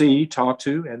see, talk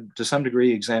to, and to some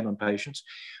degree examine patients,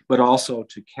 but also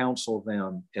to counsel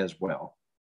them as well.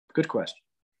 Good question.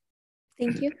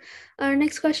 Thank you. Our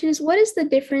next question is, what is the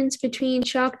difference between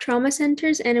shock trauma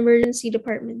centers and emergency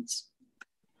departments?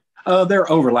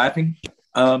 They're overlapping.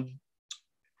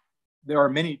 There are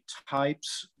many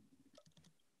types.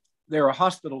 There are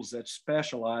hospitals that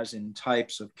specialize in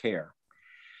types of care.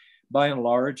 By and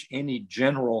large, any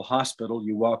general hospital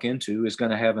you walk into is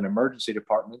going to have an emergency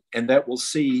department, and that will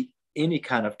see any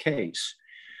kind of case.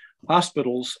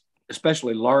 Hospitals,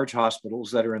 especially large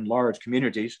hospitals that are in large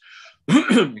communities,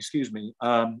 excuse me,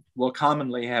 will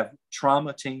commonly have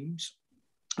trauma teams.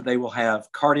 They will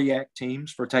have cardiac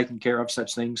teams for taking care of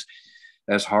such things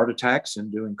as heart attacks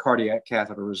and doing cardiac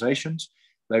catheterizations.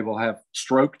 They will have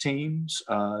stroke teams.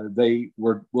 They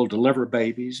will deliver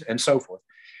babies and so forth.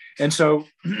 And so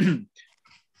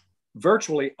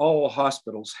virtually all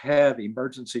hospitals have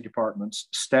emergency departments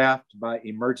staffed by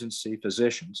emergency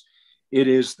physicians. It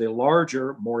is the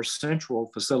larger, more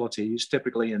central facilities,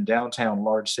 typically in downtown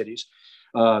large cities,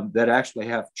 that actually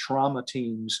have trauma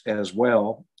teams as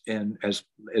well. And as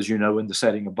you know, in the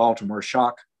setting of Baltimore,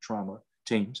 shock trauma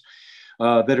teams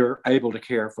that are able to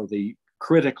care for the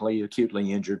critically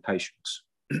acutely injured patients.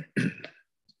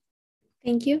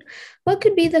 Thank you. What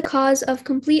could be the cause of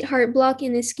complete heart block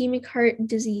in ischemic heart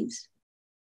disease?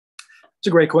 It's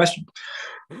a great question.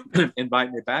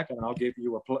 Invite me back, and I'll give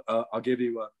you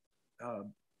a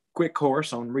quick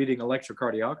course on reading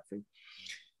electrocardiography.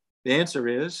 The answer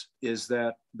is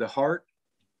that the heart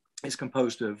is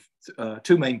composed of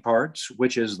two main parts,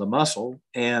 which is the muscle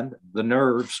and the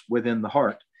nerves within the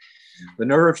heart. The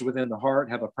nerves within the heart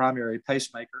have a primary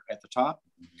pacemaker at the top,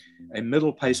 a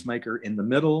middle pacemaker in the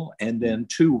middle, and then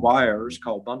two wires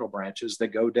called bundle branches that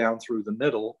go down through the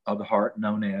middle of the heart,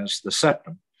 known as the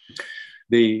septum.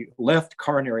 The left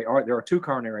coronary artery, there are two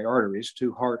coronary arteries,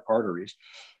 two heart arteries.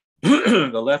 The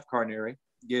left coronary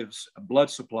gives a blood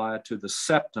supply to the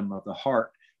septum of the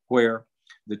heart, where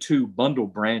the two bundle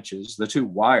branches, the two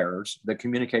wires that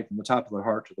communicate from the top of the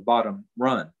heart to the bottom,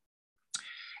 run.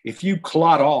 If you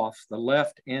clot off the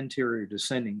left anterior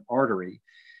descending artery,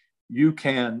 you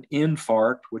can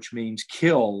infarct, which means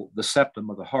kill the septum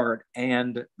of the heart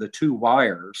and the two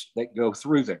wires that go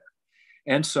through there.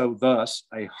 And so thus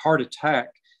a heart attack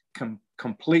can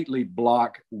completely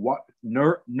block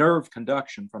nerve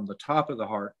conduction from the top of the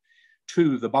heart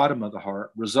to the bottom of the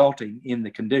heart, resulting in the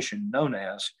condition known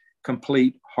as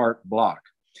complete heart block.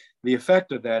 The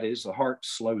effect of that is the heart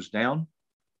slows down.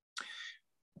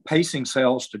 Pacing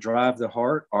cells to drive the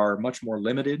heart are much more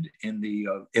limited in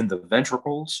the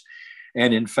ventricles.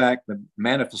 And in fact, the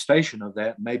manifestation of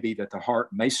that may be that the heart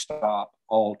may stop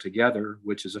altogether,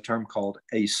 which is a term called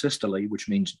asystole, which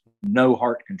means no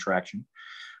heart contraction,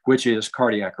 which is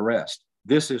cardiac arrest.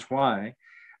 This is why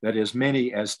that as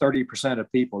many as 30%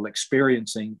 of people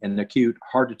experiencing an acute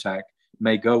heart attack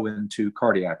may go into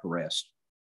cardiac arrest.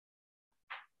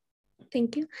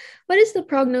 Thank you. What is the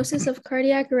prognosis of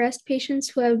cardiac arrest patients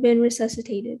who have been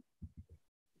resuscitated?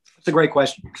 It's a great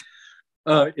question.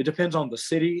 It depends on the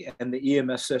city and the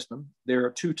EMS system. There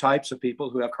are two types of people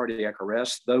who have cardiac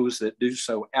arrest: those that do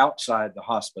so outside the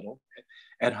hospital.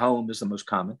 At home is the most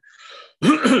common.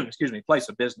 Excuse me, place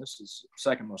of business is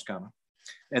second most common.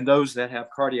 And those that have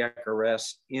cardiac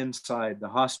arrest inside the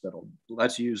hospital.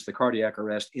 Let's use the cardiac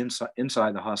arrest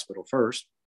inside the hospital first.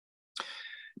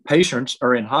 Patients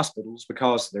are in hospitals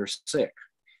because they're sick,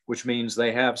 which means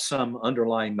they have some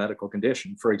underlying medical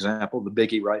condition. For example, the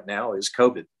biggie right now is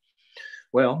COVID.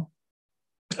 Well,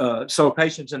 so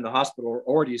patients in the hospital are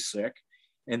already sick.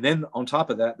 And then on top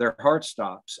of that, their heart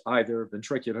stops, either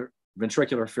ventricular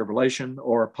fibrillation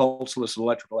or pulseless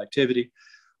electrical activity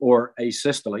or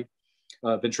asystole.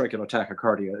 Ventricular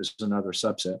tachycardia is another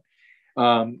subset.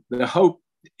 The hope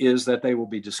is that they will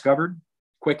be discovered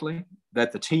quickly,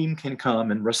 that the team can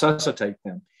come and resuscitate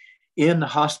them. In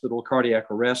hospital cardiac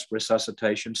arrest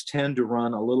resuscitations tend to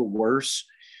run a little worse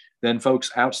than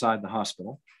folks outside the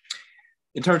hospital.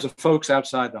 In terms of folks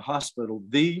outside the hospital,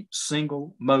 the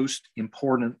single most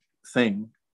important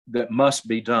thing that must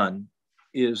be done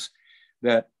is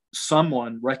that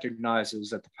someone recognizes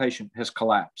that the patient has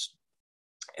collapsed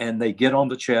and they get on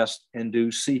the chest and do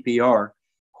CPR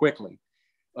quickly.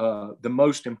 The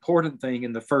most important thing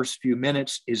in the first few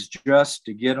minutes is just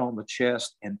to get on the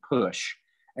chest and push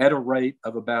at a rate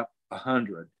of about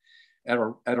 100. At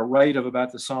a rate of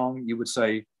about the song, you would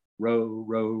say, row,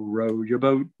 row, row your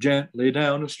boat gently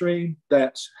down the stream.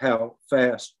 That's how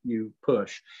fast you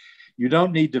push. You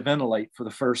don't need to ventilate for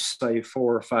the first, say,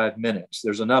 4 or 5 minutes.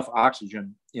 There's enough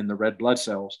oxygen in the red blood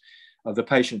cells of the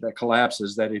patient that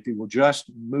collapses that if you will just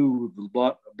move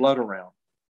the blood around,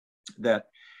 that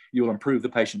you'll improve the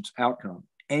patient's outcome.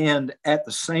 And at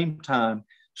the same time,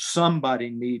 somebody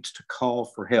needs to call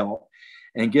for help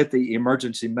and get the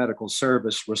emergency medical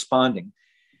service responding.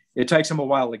 It takes them a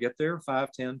while to get there,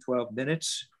 5, 10, 12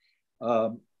 minutes.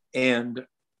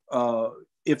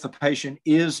 If the patient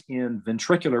is in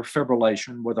ventricular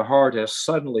fibrillation, where the heart has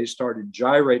suddenly started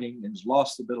gyrating and has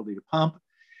lost the ability to pump,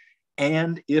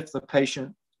 and if the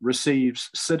patient receives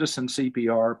citizen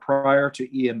CPR prior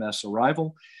to EMS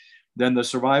arrival, then the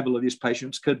survival of these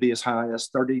patients could be as high as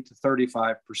 30 to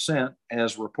 35%,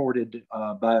 as reported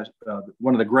by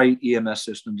one of the great EMS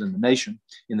systems in the nation,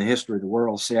 in the history of the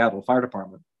world, Seattle Fire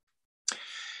Department.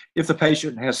 If the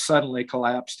patient has suddenly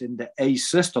collapsed into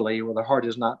asystole, where the heart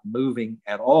is not moving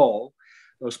at all,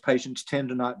 those patients tend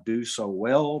to not do so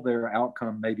well. Their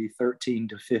outcome may be 13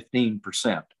 to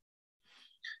 15%.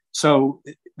 So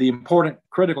the important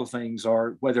critical things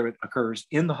are whether it occurs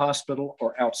in the hospital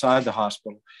or outside the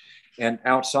hospital. And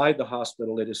outside the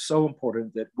hospital, it is so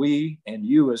important that we and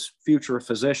you as future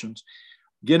physicians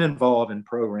get involved in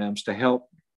programs to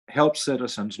help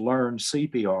citizens learn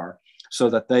CPR so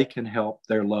that they can help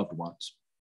their loved ones.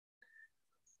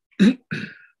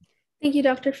 Thank you,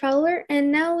 Dr. Fowler.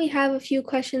 And now we have a few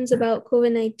questions about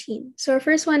COVID-19. So our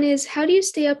first one is, how do you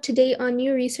stay up to date on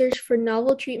new research for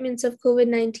novel treatments of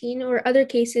COVID-19 or other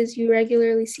cases you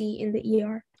regularly see in the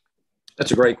ER?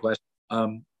 That's a great question.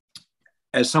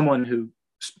 As someone who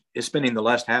is spending the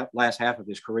last half of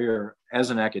his career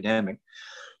as an academic,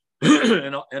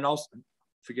 and also,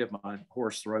 forgive my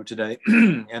hoarse throat today,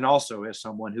 and also as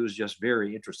someone who is just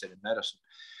very interested in medicine,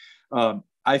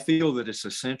 I feel that it's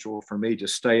essential for me to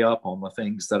stay up on the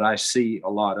things that I see a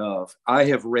lot of. I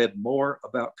have read more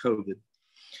about COVID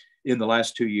in the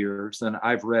last 2 years than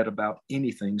I've read about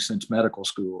anything since medical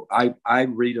school. I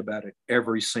read about it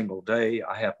every single day.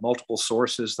 I have multiple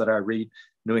sources that I read: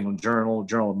 New England Journal,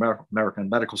 Journal of American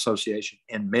Medical Association,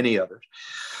 and many others.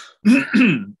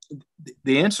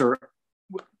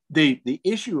 The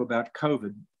issue about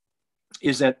COVID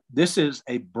is that this is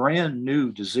a brand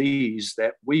new disease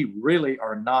that we really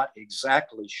are not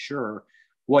exactly sure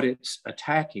what it's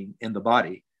attacking in the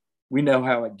body. We know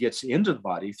how it gets into the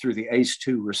body through the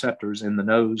ACE2 receptors in the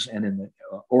nose and in the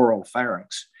oral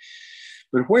pharynx.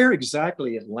 But where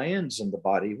exactly it lands in the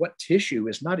body, what tissue,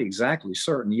 is not exactly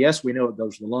certain. Yes, we know it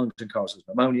goes to the lungs and causes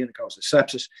pneumonia, and causes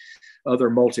sepsis, other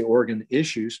multi-organ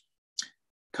issues.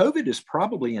 COVID is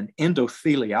probably an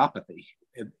endotheliopathy.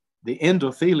 The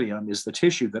endothelium is the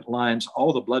tissue that lines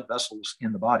all the blood vessels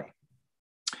in the body.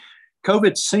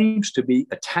 COVID seems to be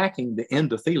attacking the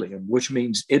endothelium, which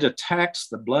means it attacks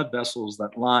the blood vessels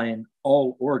that line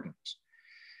all organs.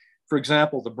 For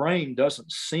example, the brain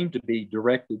doesn't seem to be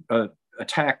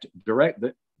attacked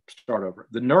directly.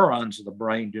 The neurons of the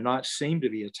brain do not seem to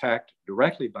be attacked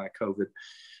directly by COVID,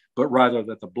 but rather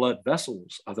that the blood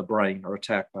vessels of the brain are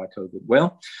attacked by COVID.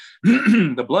 Well,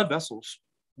 the blood vessels,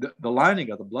 the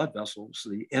lining of the blood vessels,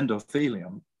 the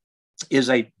endothelium, is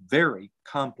a very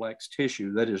complex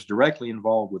tissue that is directly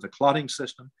involved with the clotting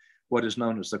system, what is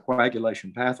known as the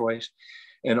coagulation pathways,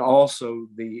 and also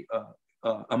the,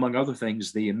 among other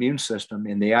things, the immune system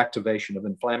and the activation of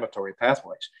inflammatory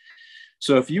pathways.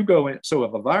 So if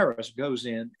a virus goes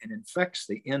in and infects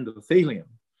the endothelium,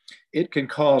 it can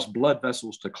cause blood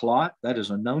vessels to clot. That is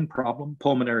a known problem: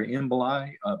 pulmonary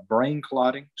emboli, brain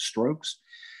clotting, strokes.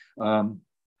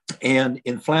 And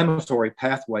inflammatory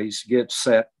pathways get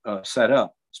set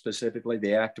up, specifically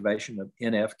the activation of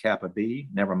NF-kappa B,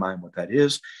 never mind what that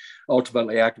is,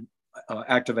 ultimately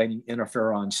activating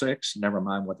interferon 6, never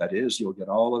mind what that is. You'll get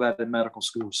all of that in medical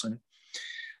school soon.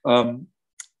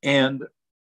 And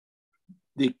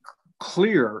the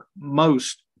clear,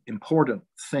 most important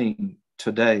thing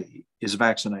today is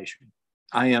vaccination.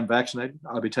 I am vaccinated.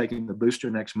 I'll be taking the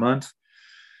booster next month.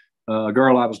 A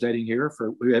girl I was dating here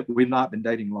we've not been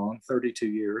dating long, 32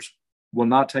 years, will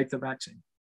not take the vaccine.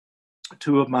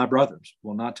 2 of my brothers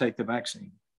will not take the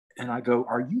vaccine. And I go,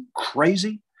 are you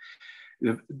crazy?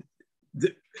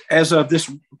 As of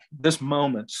this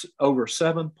moment, over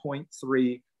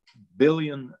 7.3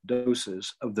 billion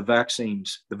doses of the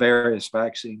vaccines, the various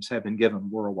vaccines, have been given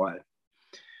worldwide.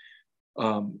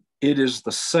 It is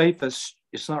the safest.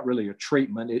 It's not really a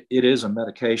treatment. It is a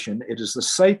medication. It is the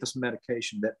safest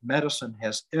medication that medicine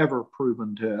has ever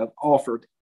proven to have offered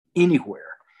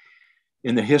anywhere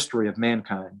in the history of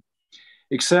mankind,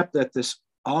 except that this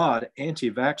odd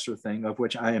anti-vaxxer thing, of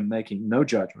which I am making no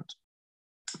judgment.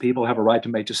 People have a right to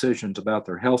make decisions about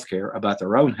their healthcare, about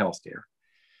their own healthcare.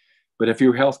 But if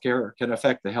your healthcare can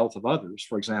affect the health of others,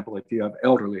 for example, if you have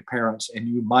elderly parents and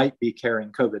you might be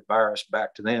carrying COVID virus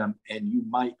back to them and you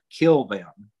might kill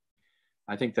them,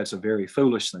 I think that's a very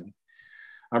foolish thing.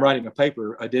 I'm writing a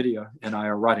paper, Adidia and I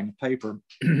are writing a paper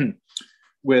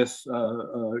with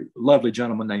a lovely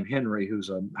gentleman named Henry, who's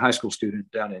a high school student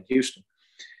down in Houston,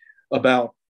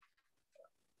 about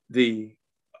the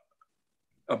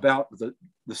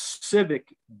civic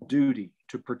duty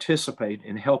to participate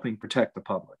in helping protect the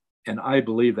public. And I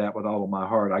believe that with all of my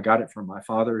heart. I got it from my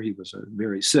father. He was a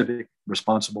very civic,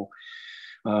 responsible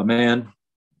man.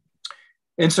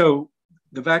 And so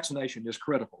the vaccination is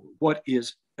critical. What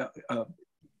is uh,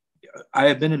 I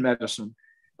have been in medicine,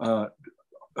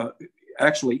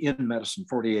 actually in medicine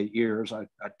 48 years. I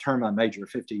turned my major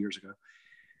 50 years ago.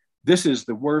 This is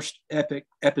the worst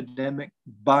epidemic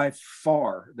by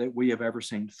far that we have ever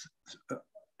seen.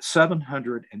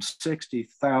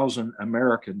 760,000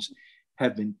 Americans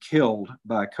have been killed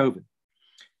by COVID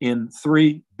in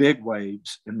 3 big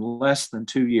waves in less than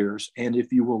 2 years. And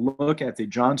if you will look at the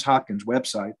Johns Hopkins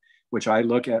website, which I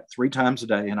look at 3 times a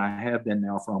day, and I have been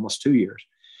now for almost 2 years,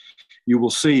 you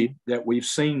will see that we've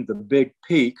seen the big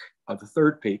peak of the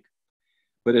 3rd peak,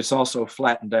 but it's also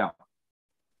flattened out.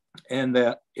 And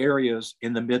that areas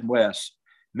in the Midwest,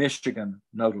 Michigan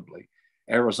notably,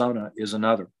 Arizona is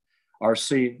another, are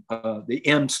seeing the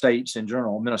M states in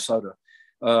general, Minnesota,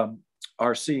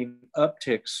 are seeing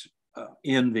upticks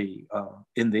in the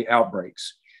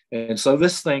outbreaks. And so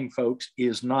this thing, folks,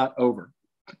 is not over.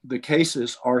 The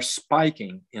cases are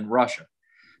spiking in Russia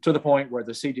to the point where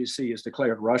the CDC has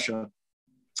declared Russia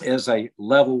as a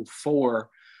level 4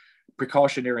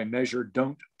 precautionary measure.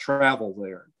 Don't travel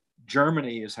there.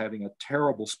 Germany is having a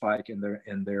terrible spike in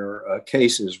their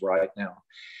cases right now.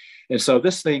 And so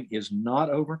this thing is not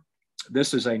over.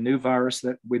 This is a new virus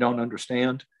that we don't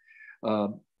understand.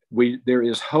 There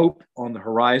is hope on the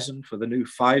horizon for the new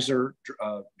Pfizer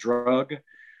drug.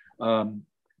 The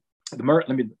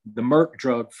Merck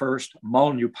drug first,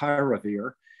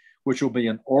 molnupiravir, which will be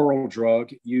an oral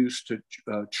drug used to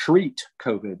treat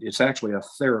COVID. It's actually a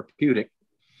therapeutic,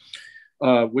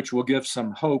 which will give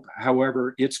some hope.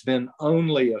 However, it's been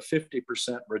only a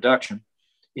 50% reduction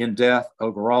in death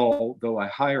overall, though a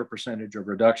higher percentage of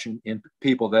reduction in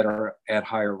people that are at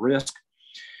higher risk.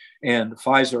 And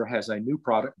Pfizer has a new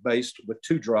product based with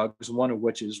 2 drugs, one of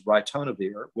which is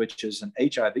ritonavir, which is an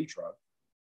HIV drug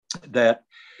that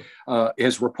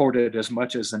is reported as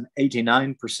much as an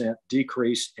 89%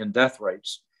 decrease in death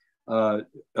rates of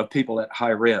people at high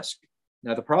risk.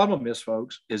 Now, the problem is,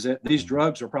 folks, is that these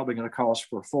drugs are probably going to cost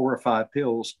for 4 or 5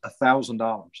 pills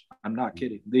 $1,000. I'm not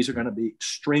kidding. These are going to be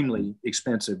extremely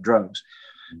expensive drugs.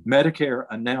 Medicare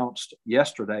announced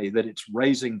yesterday that it's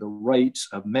raising the rates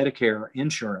of Medicare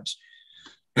insurance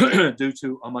due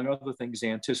to, among other things,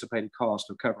 the anticipated cost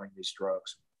of covering these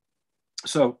drugs.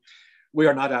 So we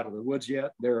are not out of the woods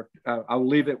yet. I'll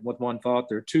leave it with one thought.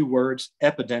 There are 2 words: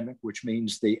 epidemic, which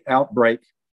means the outbreak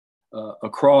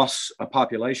across a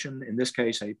population, in this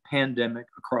case, a pandemic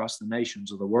across the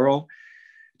nations of the world.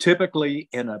 Typically,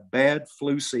 in a bad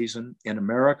flu season in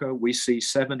America, we see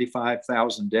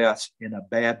 75,000 deaths in a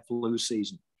bad flu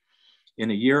season. In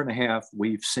a year and a half,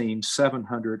 we've seen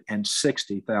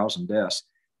 760,000 deaths.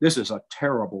 This is a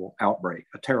terrible outbreak,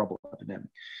 a terrible epidemic.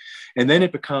 And then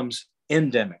it becomes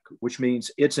endemic, which means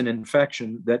it's an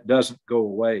infection that doesn't go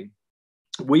away.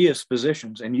 We as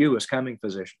physicians, and you as coming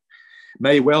physician,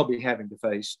 may well be having to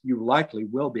face, you likely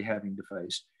will be having to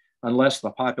face, unless the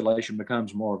population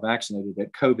becomes more vaccinated,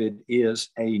 that COVID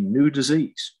is a new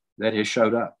disease that has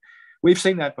showed up. We've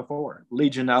seen that before.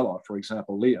 Legionella, for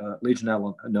example,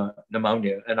 Legionella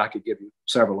pneumonia, and I could give you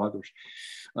several others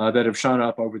that have shown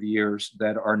up over the years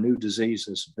that are new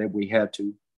diseases that we had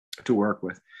to work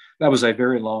with. That was a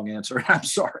very long answer. I'm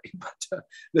sorry, but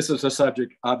this is a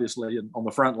subject, obviously, on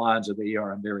the front lines of the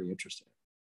ER I'm very interested in.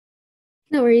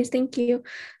 No worries, thank you.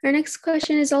 Our next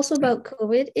question is also about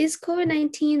COVID. Is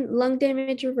COVID-19 lung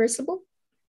damage reversible?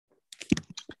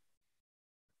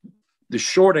 The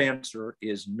short answer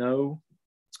is no.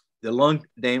 The lung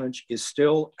damage is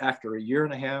still, after a year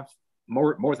and a half,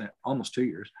 more than almost 2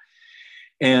 years.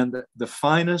 And the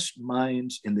finest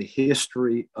minds in the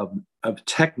history of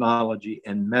technology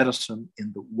and medicine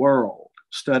in the world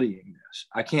studying this.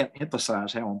 I can't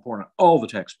emphasize how important all the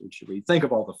textbooks you read. Think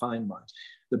of all the fine minds.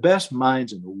 The best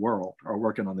minds in the world are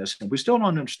working on this, and we still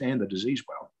don't understand the disease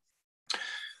well.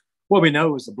 What we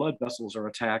know is the blood vessels are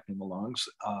attacked in the lungs.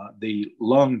 The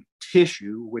lung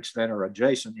tissue, which then are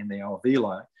adjacent in the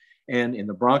alveoli and in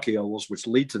the bronchioles, which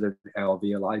lead to the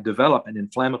alveoli, develop an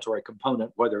inflammatory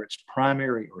component. Whether it's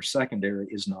primary or secondary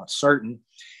is not certain.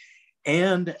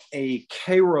 And a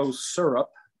Karo syrup,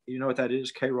 you know what that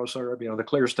is? Karo syrup, the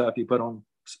clear stuff you put on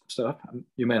stuff.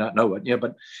 You may not know it,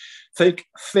 but thick,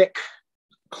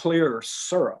 clear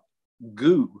syrup,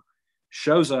 goo,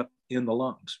 shows up in the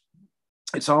lungs.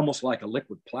 It's almost like a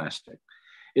liquid plastic.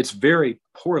 It's very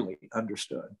poorly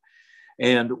understood.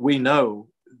 And we know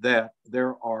that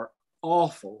there are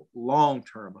awful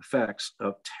long-term effects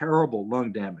of terrible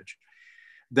lung damage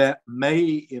that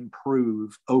may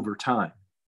improve over time,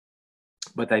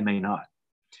 but they may not.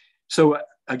 So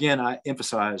again, I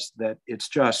emphasize that it's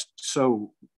just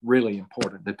so really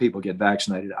important that people get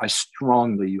vaccinated. I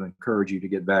strongly encourage you to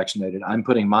get vaccinated. I'm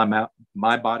putting my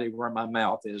body where my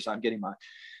mouth is. I'm getting my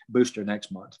booster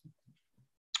next month.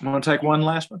 I want to take one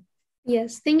last one.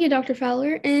 Yes, thank you, Dr.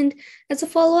 Fowler. And as a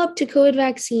follow-up to COVID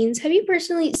vaccines, have you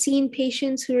personally seen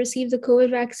patients who receive the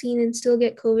COVID vaccine and still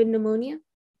get COVID pneumonia?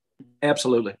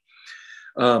 Absolutely.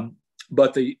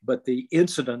 But the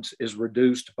incidence is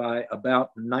reduced by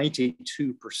about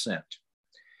 92%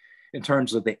 in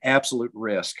terms of the absolute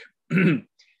risk.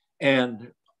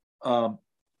 And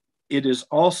it is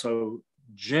also,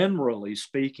 generally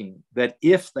speaking, that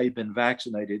if they've been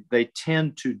vaccinated, they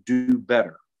tend to do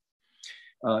better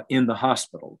in the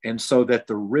hospital. And so that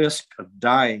the risk of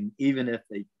dying, even if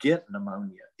they get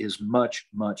pneumonia, is much,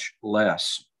 much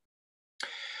less.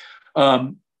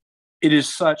 It is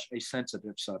such a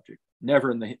sensitive subject.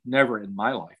 Never in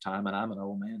my lifetime, and I'm an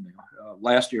old man now,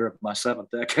 last year of my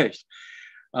 7th decade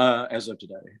as of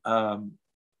today,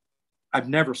 I've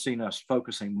never seen us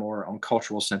focusing more on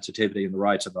cultural sensitivity and the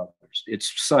rights of others.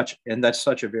 That's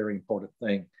such a very important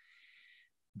thing.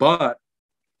 But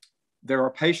there are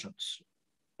patients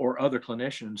or other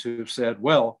clinicians who have said,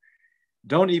 well,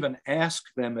 don't even ask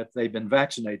them if they've been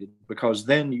vaccinated, because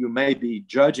then you may be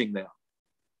judging them.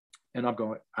 And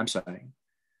I'm saying,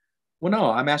 well,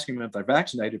 no, I'm asking them if they're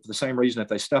vaccinated for the same reason if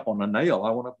they step on a nail. I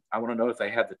want to know if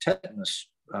they have the tetanus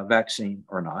vaccine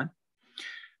or not.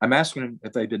 I'm asking them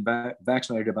if they've been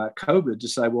vaccinated about COVID to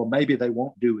say, well, maybe they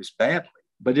won't do as badly.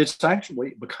 But it's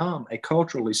actually become a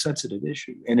culturally sensitive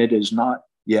issue, and it is not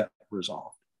yet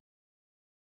resolved.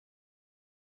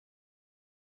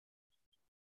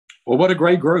 Well, what a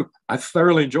great group. I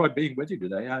thoroughly enjoyed being with you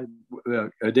today.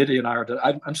 Aditi and I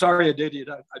are, I'm sorry, Aditi,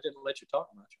 I didn't let you talk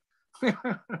much.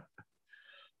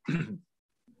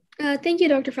 Thank you,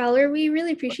 Dr. Fowler. We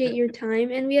really appreciate your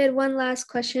time. And we had one last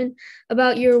question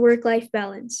about your work-life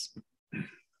balance.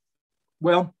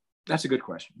 Well, that's a good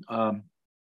question.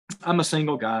 I'm a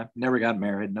single guy, never got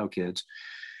married, no kids,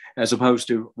 as opposed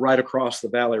to right across the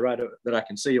valley, that I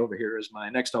can see over here is my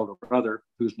next older brother,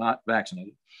 who's not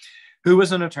vaccinated, who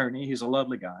is an attorney. He's a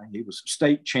lovely guy. He was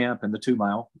state champ in the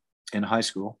 2-mile in high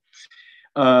school,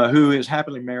 who is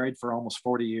happily married for almost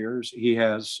 40 years. He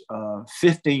has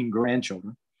 15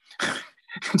 grandchildren.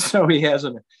 So they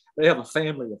have a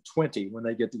family of 20 when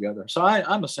they get together. So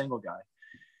I'm a single guy.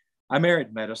 I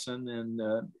married medicine,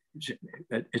 and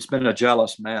it's been a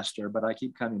jealous master, but I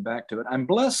keep coming back to it. I'm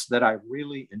blessed that I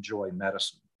really enjoy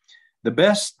medicine. The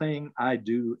best thing I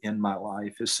do in my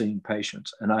life is seeing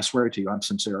patients. And I swear to you, I'm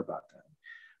sincere about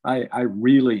that. I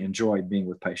really enjoy being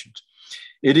with patients.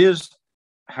 It is,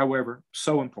 however,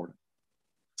 so important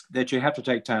that you have to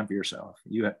take time for yourself.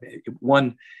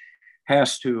 One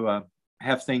has to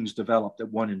have things develop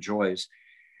that one enjoys.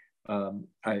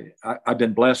 I've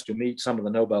been blessed to meet some of the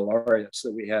Nobel laureates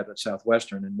that we have at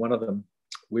Southwestern, and one of them,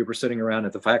 we were sitting around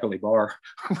at the faculty bar.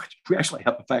 We actually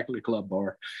have a faculty club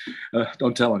bar.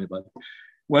 Don't tell anybody.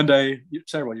 One day,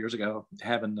 several years ago,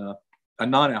 having a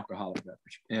non-alcoholic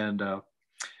beverage. And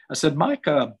I said, Mike,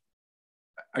 are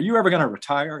you ever going to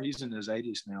retire? He's in his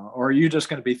 80s now. Or are you just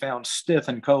going to be found stiff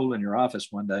and cold in your office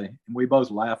one day? And we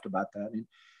both laughed about that. And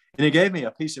he gave me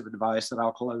a piece of advice that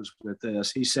I'll close with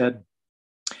this. He said,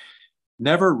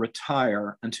 never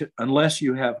retire unless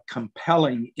you have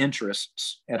compelling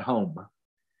interests at home,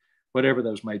 whatever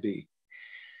those may be.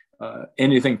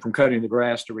 Anything from cutting the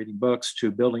grass to reading books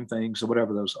to building things or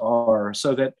whatever those are,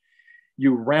 so that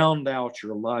you round out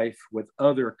your life with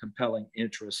other compelling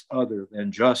interests other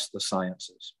than just the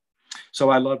sciences. So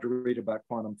I love to read about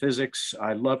quantum physics.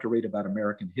 I love to read about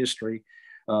American history.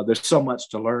 There's so much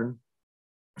to learn.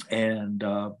 And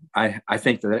I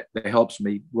think that helps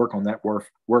me work on that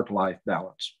work-life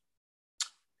balance.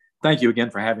 Thank you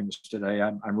again for having us today.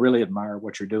 I really admire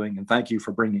what you're doing, and thank you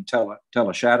for bringing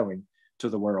teleshadowing to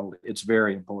the world. It's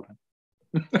very important.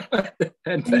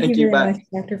 And thank you very much,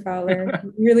 Dr. Fowler.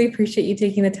 We really appreciate you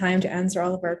taking the time to answer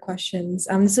all of our questions.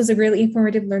 This was a really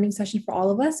informative learning session for all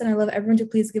of us, and I love everyone to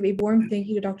please give a warm thank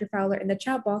you to Dr. Fowler in the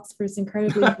chat box for this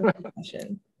incredibly important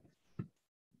session.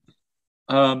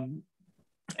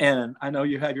 And I know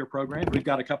you have your program. We've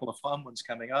got a couple of fun ones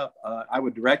coming up. I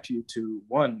would direct you to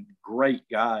one great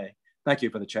guy. Thank you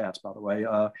for the chats, by the way.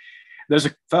 There's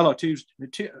a fellow, I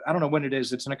don't know when it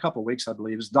is. It's in a couple of weeks, I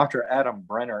believe. It's Dr. Adam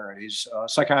Brenner. He's a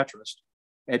psychiatrist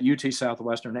at UT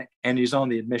Southwestern, and he's on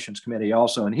the admissions committee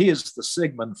also. And he is the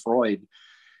Sigmund Freud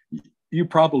you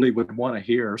probably would want to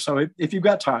hear. So if you've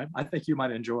got time, I think you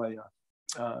might enjoy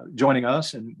joining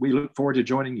us, and we look forward to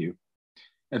joining you.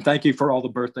 And thank you for all the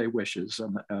birthday wishes,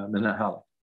 Minna Halla.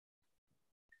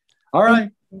 All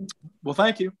right. Well,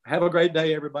 thank you. Have a great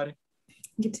day, everybody.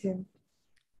 You too.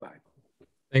 Bye.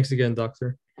 Thanks again,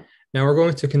 Doctor. Now we're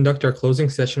going to conduct our closing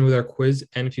session with our quiz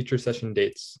and future session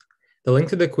dates. The link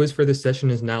to the quiz for this session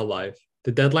is now live.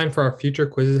 The deadline for our future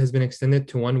quizzes has been extended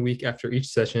to 1 week after each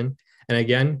session. And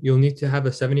again, you'll need to have a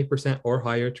 70% or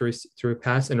higher to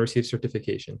pass and receive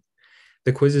certification.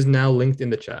 The quiz is now linked in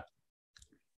the chat.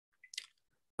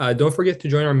 Don't forget to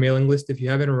join our mailing list if you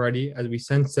haven't already, as we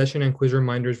send session and quiz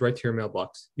reminders right to your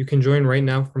mailbox. You can join right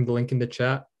now from the link in the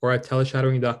chat or at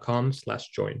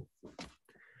teleshadowing.com/join.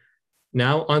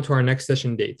 Now on to our next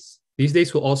session dates. These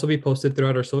dates will also be posted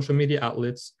throughout our social media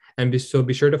outlets, and so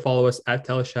be sure to follow us at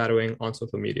TeleShadowing on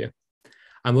social media.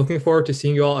 I'm looking forward to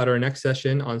seeing you all at our next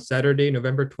session on Saturday,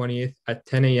 November 20th at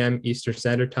 10 a.m. Eastern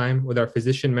Standard Time with our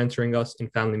physician mentoring us in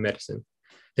family medicine.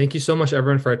 Thank you so much,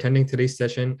 everyone, for attending today's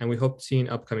session, and we hope to see you in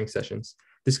upcoming sessions.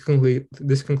 This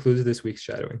concludes this week's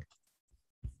shadowing.